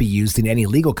should not be used in any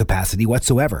legal capacity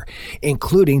whatsoever,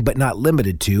 including but not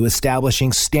limited to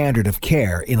establishing standard of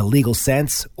care in a legal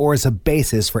sense or as a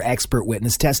basis for expert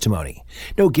witness testimony.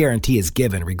 No guarantee is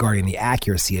given regarding the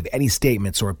accuracy of any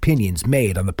statements or opinions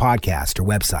made on the podcast or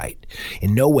website.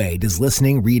 In no way does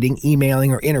listening, reading,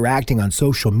 emailing, or interacting on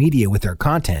social media with our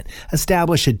content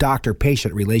establish a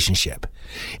doctor-patient relationship.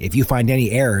 If you find any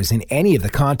errors in any of the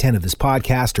content of this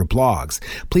podcast or blogs,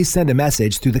 please send a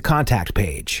message through the contact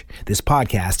page. This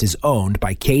podcast is owned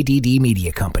by KDD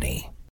Media Company.